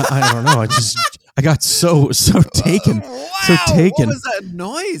 I don't know. I got so taken. Wow, so taken. What was that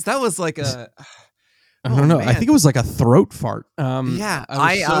noise? That was like a... I don't know. Man. I think it was like a throat fart.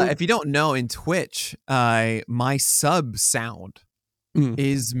 If you don't know, in Twitch, my sub sound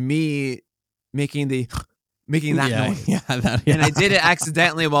is me making that noise. Yeah, and I did it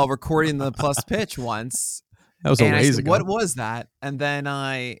accidentally while recording the plus pitch once. That was a ways ago. What was that? And then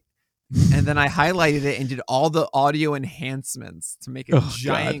I highlighted it and did all the audio enhancements to make a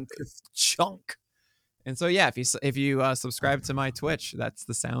giant chunk. And so if you subscribe to my Twitch, that's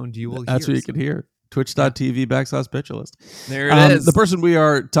the sound you will hear. That's what you could hear. Twitch.tv/PitchAlist. There it is. The person we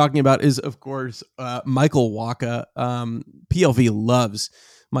are talking about is, of course, Michael Wacha. PLV loves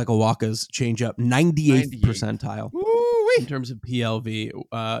Michael Wacha's changeup, 98th percentile in terms of PLV.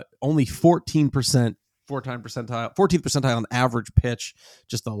 Only 14%. 14th percentile on average pitch.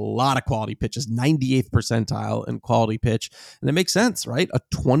 Just a lot of quality pitches. 98th percentile in quality pitch. And it makes sense, right? A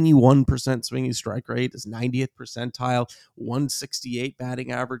 21% swinging strike rate is 90th percentile. 168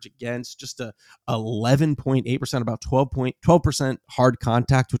 batting average against. Just a 11.8%, about 12% hard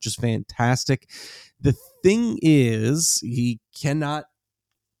contact, which is fantastic. The thing is, he cannot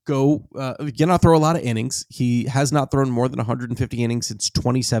throw a lot of innings. He has not thrown more than 150 innings since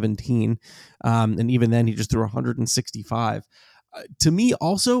 2017. And even then he just threw 165. To me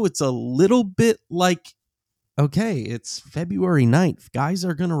also, it's a little bit like, okay, it's February 9th. Guys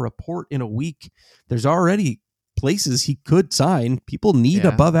are going to report in a week. There's already places he could sign. People need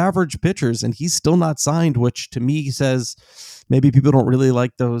above average pitchers, and he's still not signed, which to me says maybe people don't really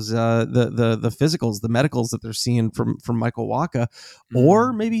like those the physicals, the medicals that they're seeing from Michael Wacha,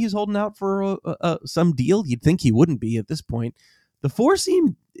 or maybe he's holding out for some deal. You'd think he wouldn't be at this point. The four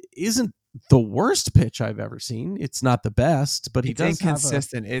seam isn't the worst pitch I've ever seen. It's not the best, but it's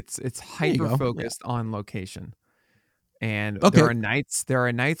inconsistent. It's hyper focused on location, and there are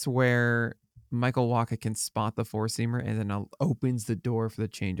nights where Michael Wacha can spot the four-seamer and then opens the door for the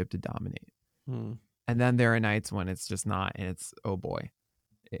changeup to dominate. And then there are nights when it's just not, and it's, oh boy,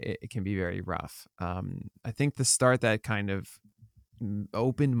 it can be very rough. I think the start that kind of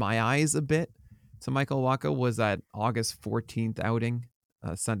opened my eyes a bit to Michael Wacha was that August 14th outing,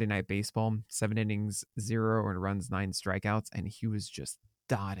 Sunday Night Baseball, 7 innings, 0 earned runs, 9 strikeouts, and he was just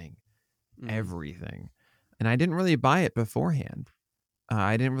dotting everything. And I didn't really buy it beforehand.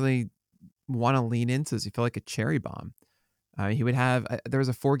 I didn't really want to lean into this. He felt like a cherry bomb. He would have there was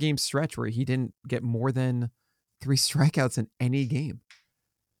a 4-game stretch where he didn't get more than 3 strikeouts in any game,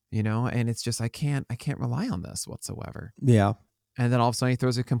 and it's just I can't rely on this whatsoever. Yeah. And then all of a sudden he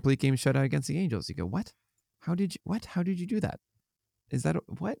throws a complete game shutout against the Angels. You go, what? How did you do that? Is that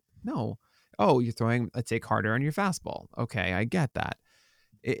what? No. Oh, you're throwing a take harder on your fastball. Okay, I get that.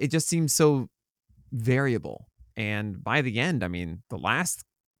 It just seems so variable. And by the end, I mean, the last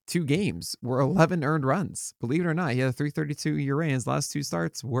 2 games were 11 earned runs. Believe it or not, he had a 332 ERA. His last 2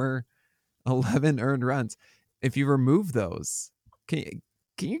 starts were 11 earned runs. If you remove those, can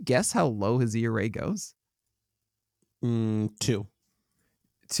you guess how low his ERA goes? 2.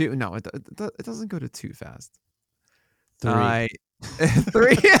 2. No, it doesn't go to 2 fast. 3.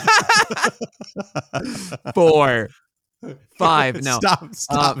 3. 4. 5. No.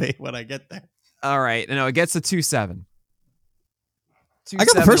 Stop me when I get there. All right. No, it gets to 2.7. I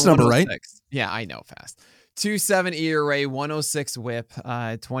got the first number right. Yeah, I know fast. 2.7 ERA, 106 WHIP,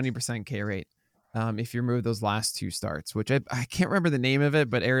 20% K rate. If you remove those last 2 starts, which I can't remember the name of it,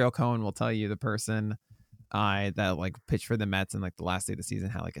 but Ariel Cohen will tell you the person that like pitched for the Mets in like the last day of the season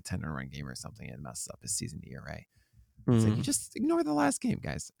had like a 10-run game or something and messes up his season ERA. It's like you just ignore the last game,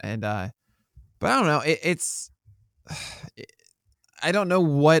 guys. And but I don't know. I don't know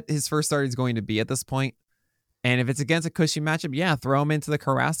what his first start is going to be at this point. And if it's against a cushy matchup, yeah, throw him into the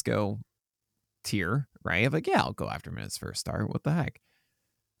Carrasco tier, right? Like, yeah, I'll go after him in his first start. What the heck?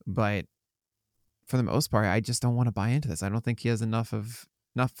 But for the most part, I just don't want to buy into this. I don't think he has enough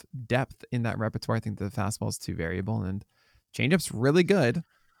depth in that repertoire. I think the fastball is too variable, and changeup's really good.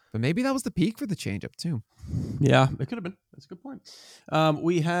 But maybe that was the peak for the changeup too. Yeah, it could have been. That's a good point.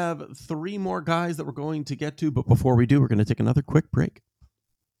 We have 3 more guys that we're going to get to, but before we do, we're going to take another quick break.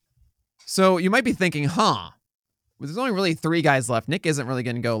 So you might be thinking, there's only really 3 guys left. Nick isn't really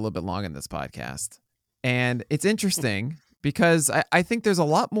going to go a little bit long in this podcast. And it's interesting because I think there's a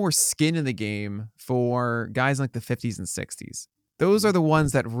lot more skin in the game for guys like the 50s and 60s. Those are the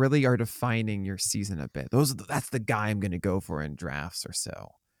ones that really are defining your season a bit. That's the guy I'm going to go for in drafts or so.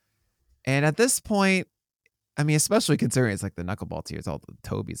 And at this point, I mean, especially considering it's like the knuckleball tier, it's all the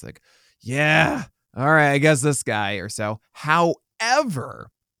Toby's like, yeah, all right, I guess this guy or so. However,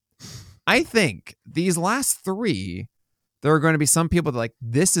 I think these last 3, there are going to be some people that like,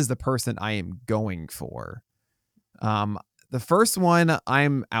 this is the person I am going for. The first one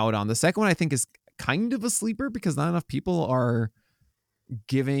I'm out on. The second one I think is kind of a sleeper because not enough people are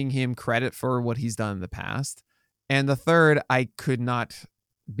giving him credit for what he's done in the past. And the third, I could not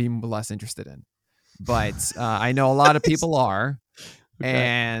be less interested in. But I know a lot of people are. Okay.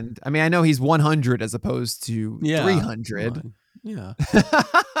 And I mean, I know he's 100 as opposed to 300. Yeah.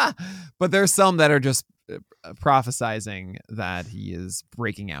 But there's some that are just prophesizing that he is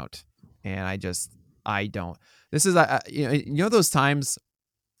breaking out. And I don't. This is, you know, those times,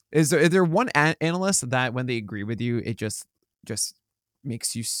 is there one analyst that when they agree with you, it just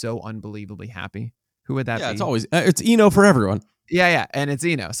makes you so unbelievably happy? Who would that be? Yeah, it's Eno for everyone. Yeah. And it's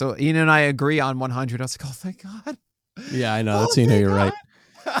Eno. So Eno and I agree on 100. I was like, oh, thank God. Yeah, I know. That's Eno. You're right.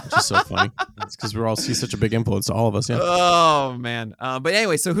 Which is so funny. That's because he's such a big influence to all of us. Yeah. Oh, man. But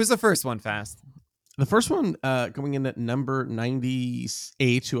anyway, so who's the first one, Fast? The first one going in at number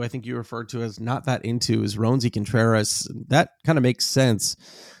 98, who I think you referred to as not that into, is Roansy Contreras. That kind of makes sense.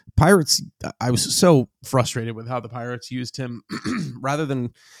 Pirates, I was so frustrated with how the Pirates used him. Rather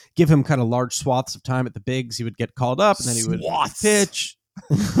than give him kind of large swaths of time at the bigs, he would get called up and then he would pitch.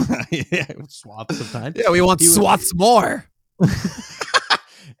 Yeah, swaths of time. Yeah, we want swaths more.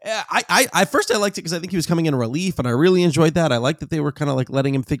 Yeah, I first I liked it because I think he was coming in relief, and I really enjoyed that. I liked that they were kind of like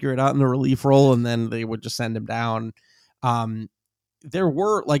letting him figure it out in the relief role, and then they would just send him down. There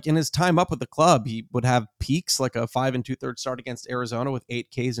were, like, in his time up with the club, he would have peaks like a 5 2/3 start against Arizona with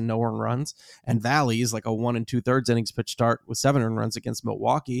 8 Ks and no earned runs, and valleys like a 1 2/3 innings pitch start with 7 earned runs against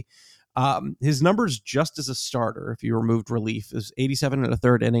Milwaukee. His numbers just as a starter, if you removed relief, is 87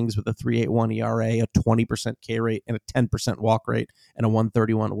 1/3 innings with a 3.81 ERA, a 20% K rate, and a 10% walk rate, and a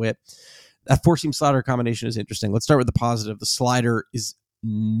 131 WHIP. That 4-seam slider combination is interesting. Let's start with the positive. The slider is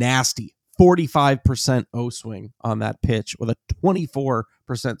nasty. 45% O swing on that pitch with a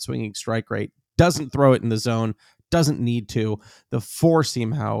 24% swinging strike rate. Doesn't throw it in the zone. Doesn't need to. The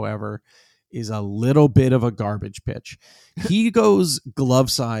 4-seam, however, is a little bit of a garbage pitch. He goes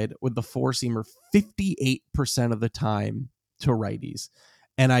glove side with the 4-seamer 58% of the time to righties.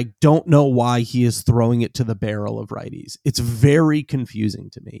 And I don't know why he is throwing it to the barrel of righties. It's very confusing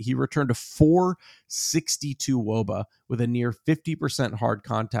to me. He returned a 462 WOBA with a near 50% hard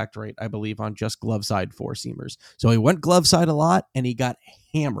contact rate, I believe, on just glove side 4-seamers. So he went glove side a lot, and he got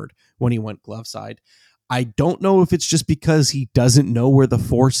hammered when he went glove side. I don't know if it's just because he doesn't know where the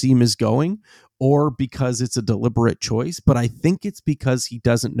 4-seam is going or because it's a deliberate choice, but I think it's because he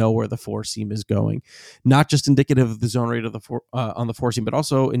doesn't know where the 4-seam is going. Not just indicative of the zone rate of on the 4-seam, but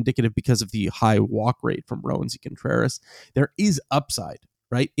also indicative because of the high walk rate from Roansy Contreras. There is upside,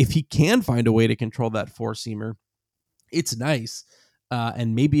 right? If he can find a way to control that 4-seamer, it's nice.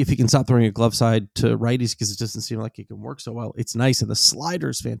 And maybe if he can stop throwing a glove side to righties because it doesn't seem like he can work so well, it's nice. And the slider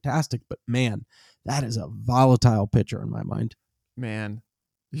is fantastic. But man, that is a volatile pitcher in my mind. Man,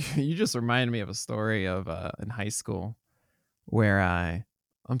 you just reminded me of a story of in high school where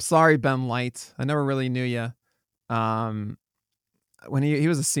I'm sorry, Ben Light. I never really knew you. When he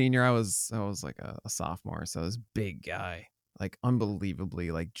was a senior, I was like a sophomore. So this big guy, like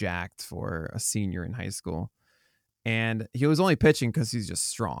unbelievably like jacked for a senior in high school. And he was only pitching because he's just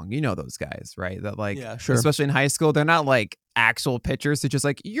strong. You know those guys, right? That like, Yeah, sure. Especially in high school, they're not like actual pitchers. They're just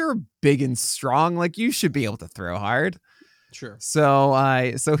like, you're big and strong. Like you should be able to throw hard. Sure. So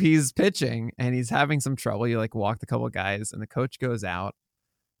he's pitching and he's having some trouble. You like walked a couple of guys and the coach goes out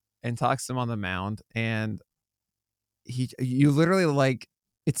and talks to him on the mound. And you literally like,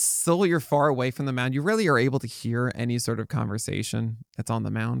 it's still you're far away from the mound. You really are able to hear any sort of conversation that's on the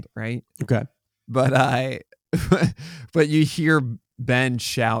mound, right? Okay. But but you hear Ben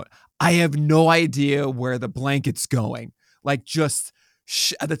shout, I have no idea where the blanket's going. Like just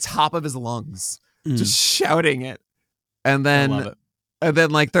at the top of his lungs, just shouting it. And then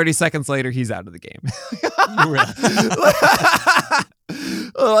like 30 seconds later, he's out of the game.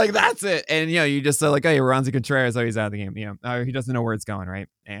 Like that's it. And you just said like, oh, Roansy Contreras, oh, he's out of the game. He doesn't know where it's going, right?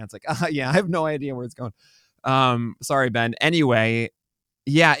 And it's like, yeah, I have no idea where it's going. Sorry, Ben. Anyway,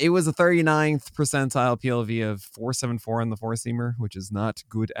 yeah, it was a 39th percentile PLV of 474 on the four-seamer, which is not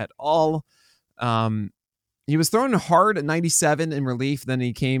good at all. He was throwing hard at 97 in relief. Then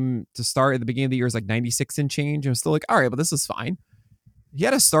he came to start at the beginning of the year as like 96 and change. And was still like, all right, but this is fine. He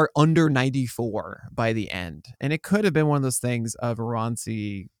had to start under 94 by the end. And it could have been one of those things of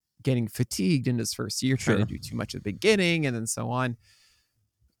Roansy getting fatigued in his first year, trying to do too much at the beginning and then so on.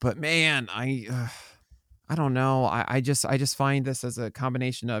 But man, I don't know. I just find this as a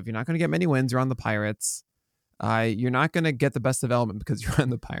combination of you're not going to get many wins. You're on the Pirates. You're not going to get the best development because you're on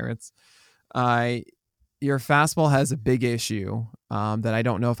the Pirates. Your fastball has a big issue that I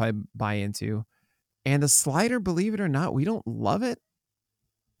don't know if I buy into. And the slider, believe it or not, we don't love it.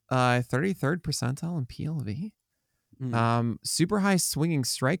 33rd percentile in PLV. Super high swinging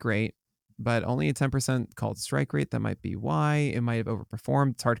strike rate, but only a 10% called strike rate. That might be why it might have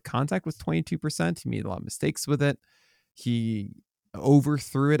overperformed. Its hard contact was 22%. He made a lot of mistakes with it. He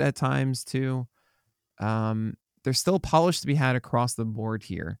overthrew it at times too. There's still polish to be had across the board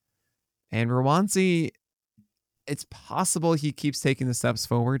here. And Roansy, it's possible he keeps taking the steps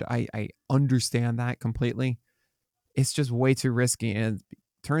forward. I understand that completely. It's just way too risky and it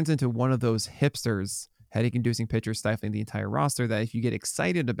turns into one of those hipsters, headache-inducing pitchers stifling the entire roster that if you get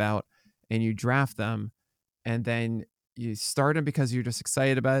excited about and you draft them and then you start them because you're just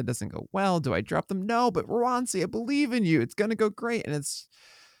excited about it, doesn't go well. Do I drop them? No, but Roansy, I believe in you. It's going to go great. And it's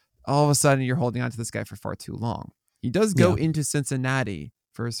all of a sudden you're holding on to this guy for far too long. He does go into Cincinnati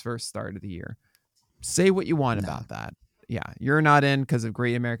for his first start of the year. Say what you want about that. Yeah, you're not in because of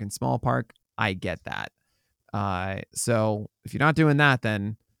Great American Small Park. I get that. So if you're not doing that,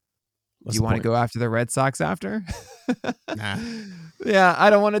 then you want to go after the Red Sox after? Nah. Yeah, I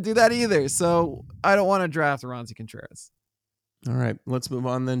don't want to do that either. So I don't want to draft Roansy Contreras. All right, let's move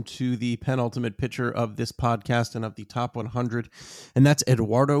on then to the penultimate pitcher of this podcast and of the top 100, and that's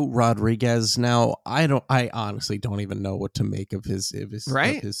Eduardo Rodriguez. Now, I honestly don't even know what to make of his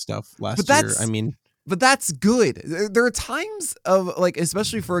stuff last year. I mean, but that's good. There are times of like,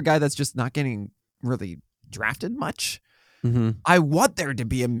 especially for a guy that's just not getting really drafted much. Mm-hmm. I want there to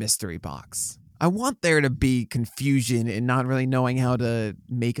be a mystery box. I want there to be confusion and not really knowing how to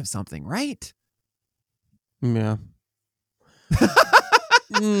make of something, right? Yeah.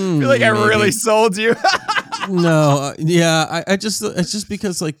 I feel like I really sold you. No, yeah, it's just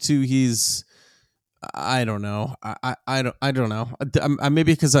because like too he's I don't know. I don't know.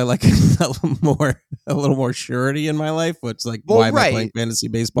 Maybe because I like a little more surety in my life, which like why am I playing fantasy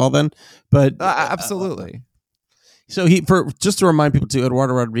baseball then? But absolutely. So just to remind people too,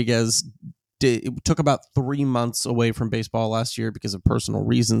 Eduardo Rodriguez took about 3 months away from baseball last year because of personal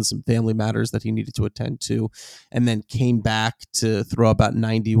reasons and family matters that he needed to attend to, and then came back to throw about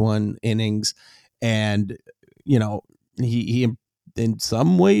 91 innings. And, he in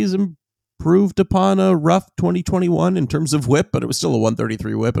some ways improved upon a rough 2021 in terms of whip, but it was still a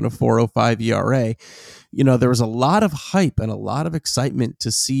 133 whip and a 4.05 ERA. There was a lot of hype and a lot of excitement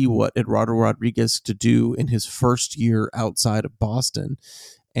to see what Eduardo Rodriguez could do in his first year outside of Boston.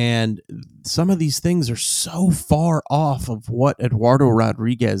 And some of these things are so far off of what Eduardo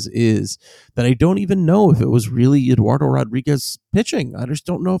Rodriguez is that I don't even know if it was really Eduardo Rodriguez pitching. I just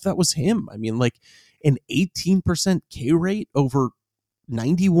don't know if that was him. I mean, like an 18% K rate over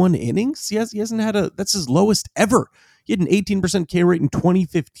 91 innings. He hasn't had that's his lowest ever. He He had an 18% K rate in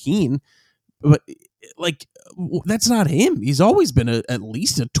 2015, but like that's not him. He's always been at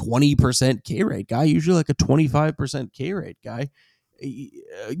least a 20% K rate guy, usually like a 25% K rate guy.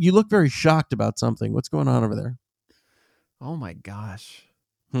 You look very shocked about something. What's going on over there? Oh my gosh.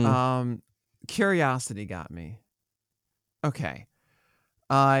 Curiosity got me. Okay.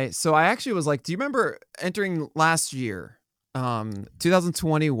 So I actually was like, do you remember entering last year,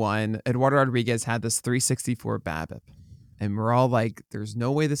 2021, Eduardo Rodriguez had this 364 BABIP, and we're all like, there's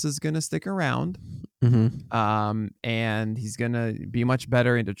no way this is going to stick around. Mm-hmm. And he's going to be much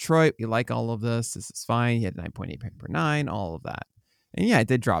better in Detroit. We like all of this. This is fine. He had 9.8 per 9, all of that. And yeah, it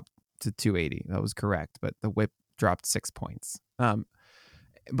did drop to 280. That was correct. But the whip dropped 6 points.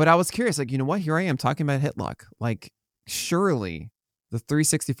 But I was curious, like, you know what? Here I am talking about hit luck. Like, surely the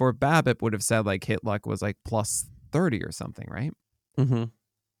 364 BABIP would have said like hit luck was like plus 30 or something, right? Mm-hmm.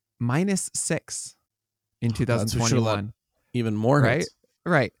 -6 in 2021. Even more right? hits.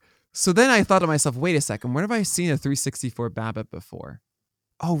 Right. So then I thought to myself, wait a second, where have I seen a 364 BABIP before?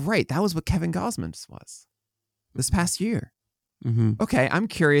 Oh, right. That was what Kevin Gausman's was this past year. Mm-hmm. Okay, I'm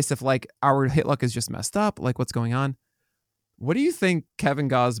curious if like our hit luck is just messed up. Like, what's going on? What do you think Kevin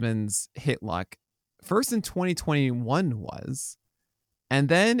Gausman's hit luck first in 2021 was, and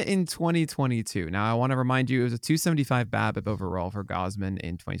then in 2022? Now, I want to remind you, it was a 275 BABIP overall for Gausman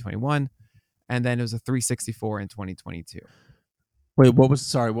in 2021, and then it was a 364 in 2022. Wait, what was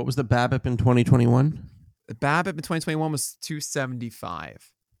the BABIP in 2021? The BABIP in 2021 was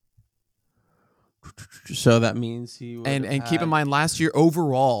 275. So that means he would and keep in mind, last year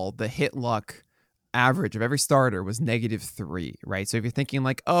overall, the hit luck average of every starter was -3, right? So if you're thinking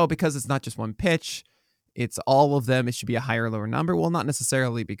like, oh, because it's not just one pitch, it's all of them, it should be a higher or lower number. Well, not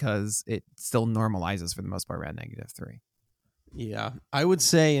necessarily, because it still normalizes for the most part around -3. Yeah, I would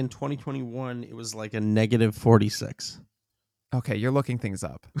say in 2021 it was like a -46. Okay, you're looking things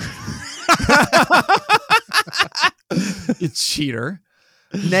up. You cheater.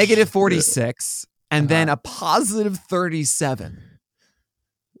 -46 and then a +37.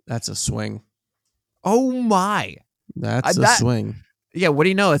 That's a swing. Oh my. That's a swing. Yeah, what do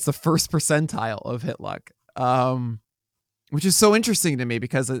you know? It's the first percentile of hit luck. Which is so interesting to me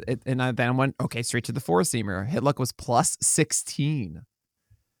because then I went, okay, straight to the four-seamer. Hit luck was +16.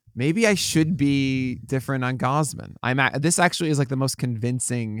 Maybe I should be different on Gausman. This actually is like the most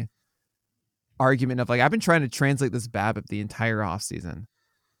convincing argument of like, I've been trying to translate this BABIP the entire offseason.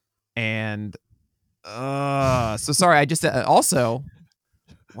 And so sorry, I just also,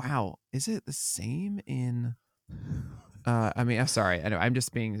 wow, is it the same in I'm sorry. I know I'm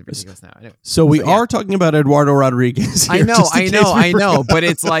just being ridiculous now. Anyway, so we are talking about Eduardo Rodriguez here, I know, but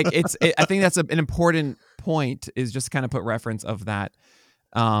it's like I think that's an important point, is just kind of put reference of that.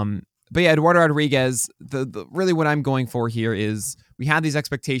 But yeah, Eduardo Rodriguez, the really what I'm going for here is we had these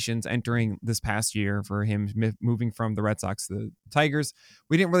expectations entering this past year for him moving from the Red Sox to the Tigers.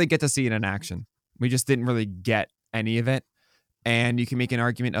 We didn't really get to see it in action. We just didn't really get any of it. And you can make an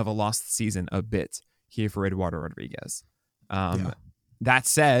argument of a lost season a bit here for Eduardo Rodriguez. That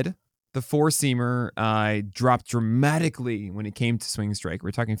said, the four-seamer dropped dramatically when it came to swing strike.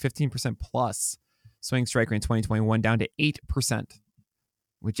 We're talking 15% plus swing strike rate in 2021 down to 8%,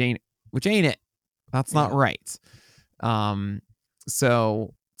 which ain't it. That's not right.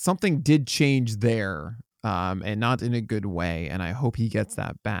 So something did change there, and not in a good way. And I hope he gets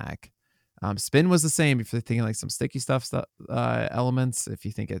that back. Spin was the same. If you're thinking like some sticky stuff elements, if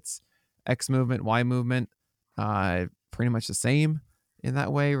you think it's X movement, Y movement, pretty much the same in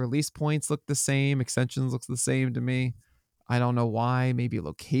that way. Release points look the same. Extensions looks the same to me. I don't know why. Maybe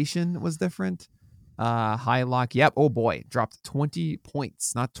location was different. High lock. Yep. Oh boy. Dropped 20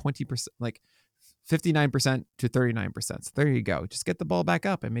 points, not 20%, like 59% to 39%. So there you go. Just get the ball back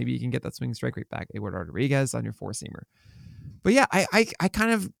up and maybe you can get that swing strike rate back. Eduardo Rodriguez on your four-seamer. But yeah, I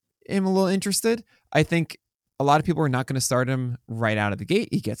kind of am a little interested. I think a lot of people are not going to start him right out of the gate.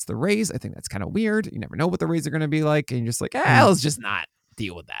 He gets the Rays. I think that's kind of weird. You never know what the Rays are going to be like. And you're just like, let's just not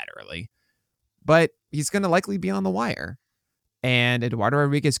deal with that early. But he's going to likely be on the wire. And Eduardo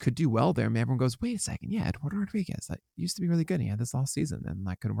Rodriguez could do well there. And everyone goes, wait a second. Yeah, Eduardo Rodriguez, that used to be really good. He had this last season and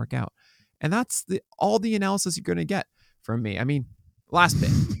that couldn't work out. And that's all the analysis you're going to get from me. I mean, last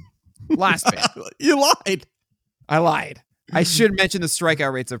bit. You lied. I lied. I should mention the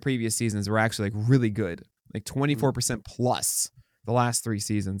strikeout rates of previous seasons were actually like really good. Like 24% plus the last 3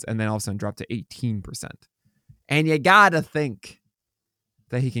 seasons. And then all of a sudden dropped to 18%. And you got to think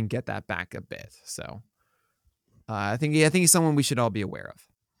that he can get that back a bit. So I think he's someone we should all be aware of.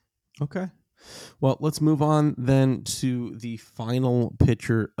 Okay. Well, let's move on then to the final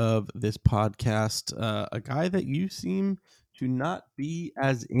pitcher of this podcast, a guy that you seem to not be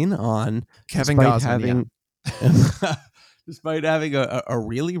as in on, Kevin despite Gausman, having, despite having a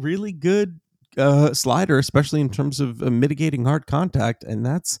really, really good slider, especially in terms of mitigating hard contact, and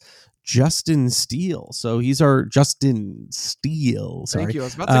that's Justin Steele. So he's our Justin Steele. Sorry. Thank you. I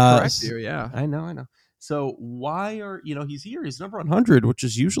was about to correct you. Yeah, I know. So why are he's here? He's number 100, which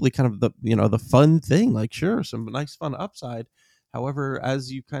is usually kind of the fun thing. Like, sure, some nice fun upside. However,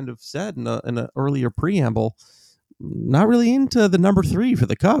 as you kind of said in an earlier preamble, not really into the number 3 for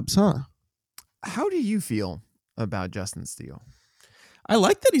the Cubs, huh? How do you feel about Justin Steele? I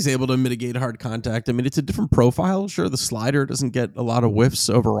like that he's able to mitigate hard contact. I mean, it's a different profile. Sure, the slider doesn't get a lot of whiffs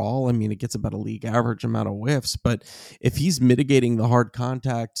overall. I mean, it gets about a league average amount of whiffs, but if he's mitigating the hard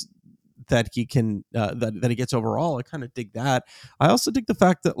contact that he can that he gets overall, I kind of dig that. I also dig the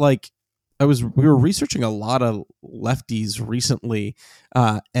fact that we were researching a lot of lefties recently,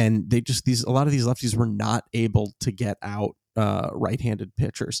 and a lot of these lefties were not able to get out right-handed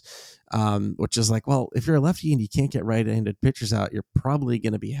pitchers, which is like, well, if you're a lefty and you can't get right-handed pitchers out, you're probably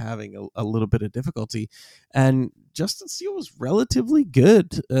going to be having a little bit of difficulty. And Justin Steele was relatively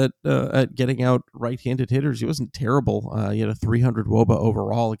good at getting out right-handed hitters. He wasn't terrible. He had a 300 WOBA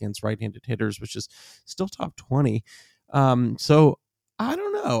overall against right-handed hitters, which is still top 20. So I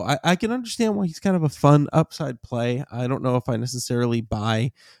don't know. I can understand why he's kind of a fun upside play. I don't know if I necessarily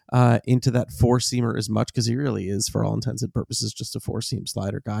buy into that four-seamer as much, because he really is, for all intents and purposes, just a four-seam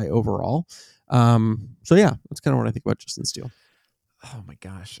slider guy overall. So yeah, that's kind of what I think about Justin Steele. Oh my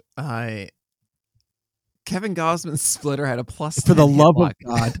gosh. Kevin Gausman's splitter had a plus 10 for the love of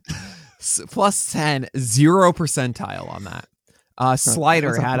God. plus 10, 0 percentile on that.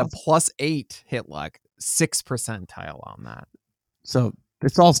 Slider had a plus 8 hit luck, 6 percentile on that. So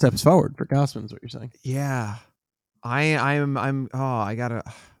it's all steps forward for Gausman, is what you're saying. Yeah. I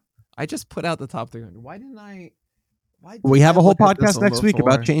just put out the top 300. Why didn't I? We have a whole podcast next week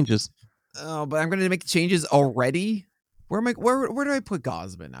about changes. Oh, but I'm going to make changes already. Where do I put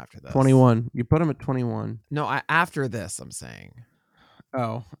Gausman after this? 21. You put him at 21. No, after this, I'm saying.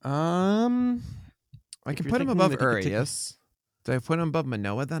 Oh, I can put him above Urias. Do I put him above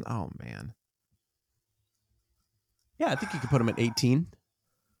Manoah then? Oh man. Yeah, I think you could put him at 18.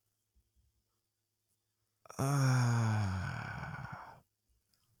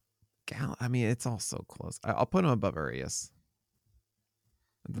 I mean, it's all so close. I'll put him above Urias.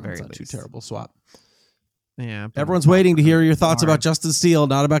 At the very least. Too terrible swap. Yeah. Everyone's waiting to hear your thoughts about Justin Steele,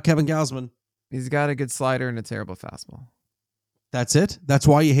 not about Kevin Gausman. He's got a good slider and a terrible fastball. That's it? That's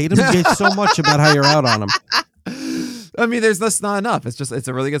why you hate him? You get so much about how you're out on him. I mean, that's not enough. It's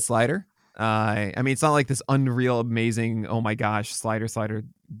a really good slider. I mean, it's not like this unreal, amazing, oh my gosh, slider,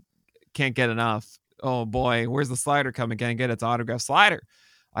 can't get enough. Oh boy, where's the slider coming? Can't get its autograph slider.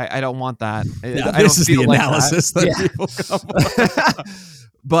 I don't want that. This is the analysis that people come on.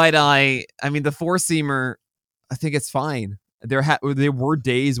 But I mean, the four-seamer, I think it's fine. There were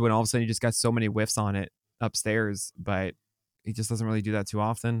days when all of a sudden you just got so many whiffs on it upstairs, but he just doesn't really do that too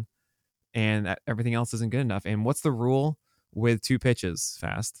often. And everything else isn't good enough. And what's the rule with 2 pitches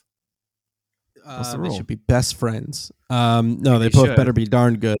fast? What's the rule? They should be best friends. No, they both better be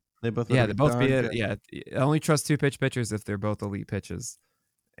darn good. They both be it. Yeah, I only trust 2-pitch pitchers if they're both elite pitches,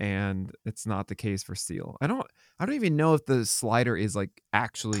 and it's not the case for Steele. I don't even know if the slider is like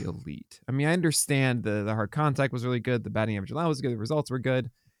actually elite. I mean, I understand the hard contact was really good, the batting average allowed was good, the results were good.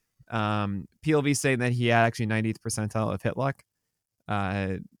 PLV saying that he had actually 90th percentile of hit luck,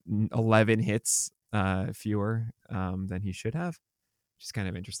 11 hits fewer than he should have, which is kind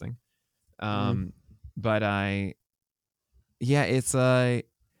of interesting. But it's I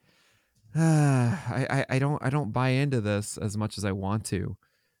don't buy into this as much as I want to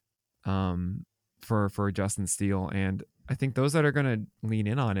for Justin Steele, and I think those that are going to lean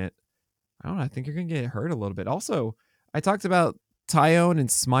in on it, I don't know, I think you're going to get hurt a little bit. Also, I talked about Tyone and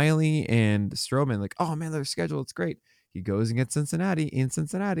Smiley and Stroman, like, oh man, their schedule, it's great. He goes and gets Cincinnati in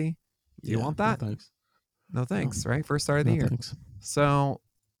Cincinnati. Do you want that? No thanks. Right? First start of the year. Thanks. So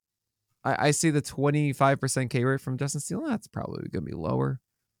I see the 25% K rate from Justin Steele. That's probably going to be lower.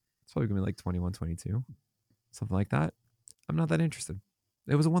 It's probably going to be like 21, 22, something like that. I'm not that interested.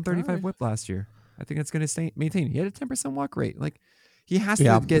 It was a 135 whip last year. I think it's going to maintain. He had a 10% walk rate. Like, he has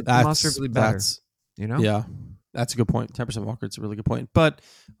to get demonstrably better. You know? Yeah, that's a good point. 10% walk rate's a really good point. But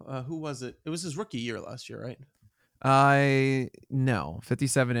who was it? It was his rookie year last year, right? No,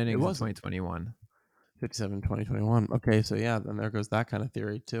 57 innings in 2021. 57 2021. Okay, so yeah, then there goes that kind of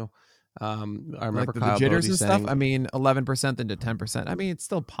theory too. I remember like Kyle the jitters Bodie and saying, stuff. I mean, 11% into 10%. I mean, it's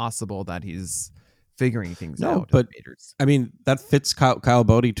still possible that he's figuring things out. but I mean, that fits. Kyle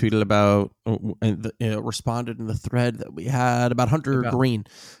Bodie tweeted about and responded in the thread that we had about Hunter Green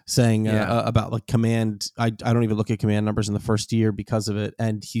saying about like command. I don't even look at command numbers in the first year because of it,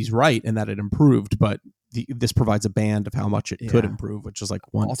 and he's right in that it improved, but this provides a band of how much it could improve, which is like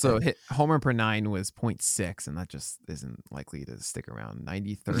 1. Also, homer per 9 was 0.6, and that just isn't likely to stick around.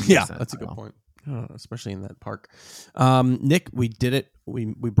 93%. Yeah, that's a good point. Especially in that park. Nick, we did it.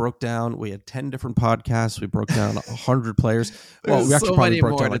 We broke down. We had 10 different podcasts. We broke down 100 players. Well, we actually probably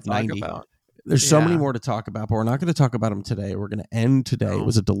broke down like 90. There's so many more to talk about, but we're not going to talk about them today. We're going to end today. It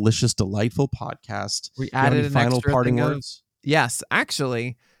was a delicious, delightful podcast. We added an final extra parting thing words. Yes,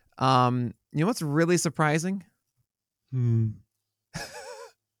 actually. You know what's really surprising?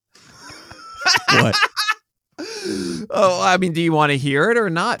 What? Oh, I mean, do you want to hear it or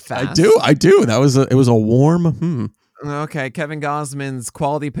not? Fast? I do. It was a warm. Okay, Kevin Gausman's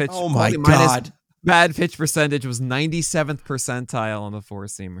quality pitch. Oh my God! Bad pitch percentage was 97th percentile on the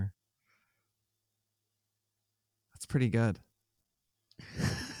 4-seamer. That's pretty good.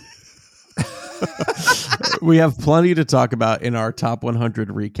 We have plenty to talk about in our top 100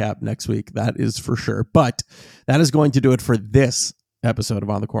 recap next week. That is for sure. But that is going to do it for this episode of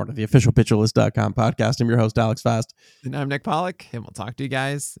On the Corner, the official PitcherList.com podcast. I'm your host, Alex Fast. And I'm Nick Pollock, and we'll talk to you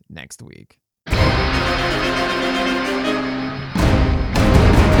guys next week.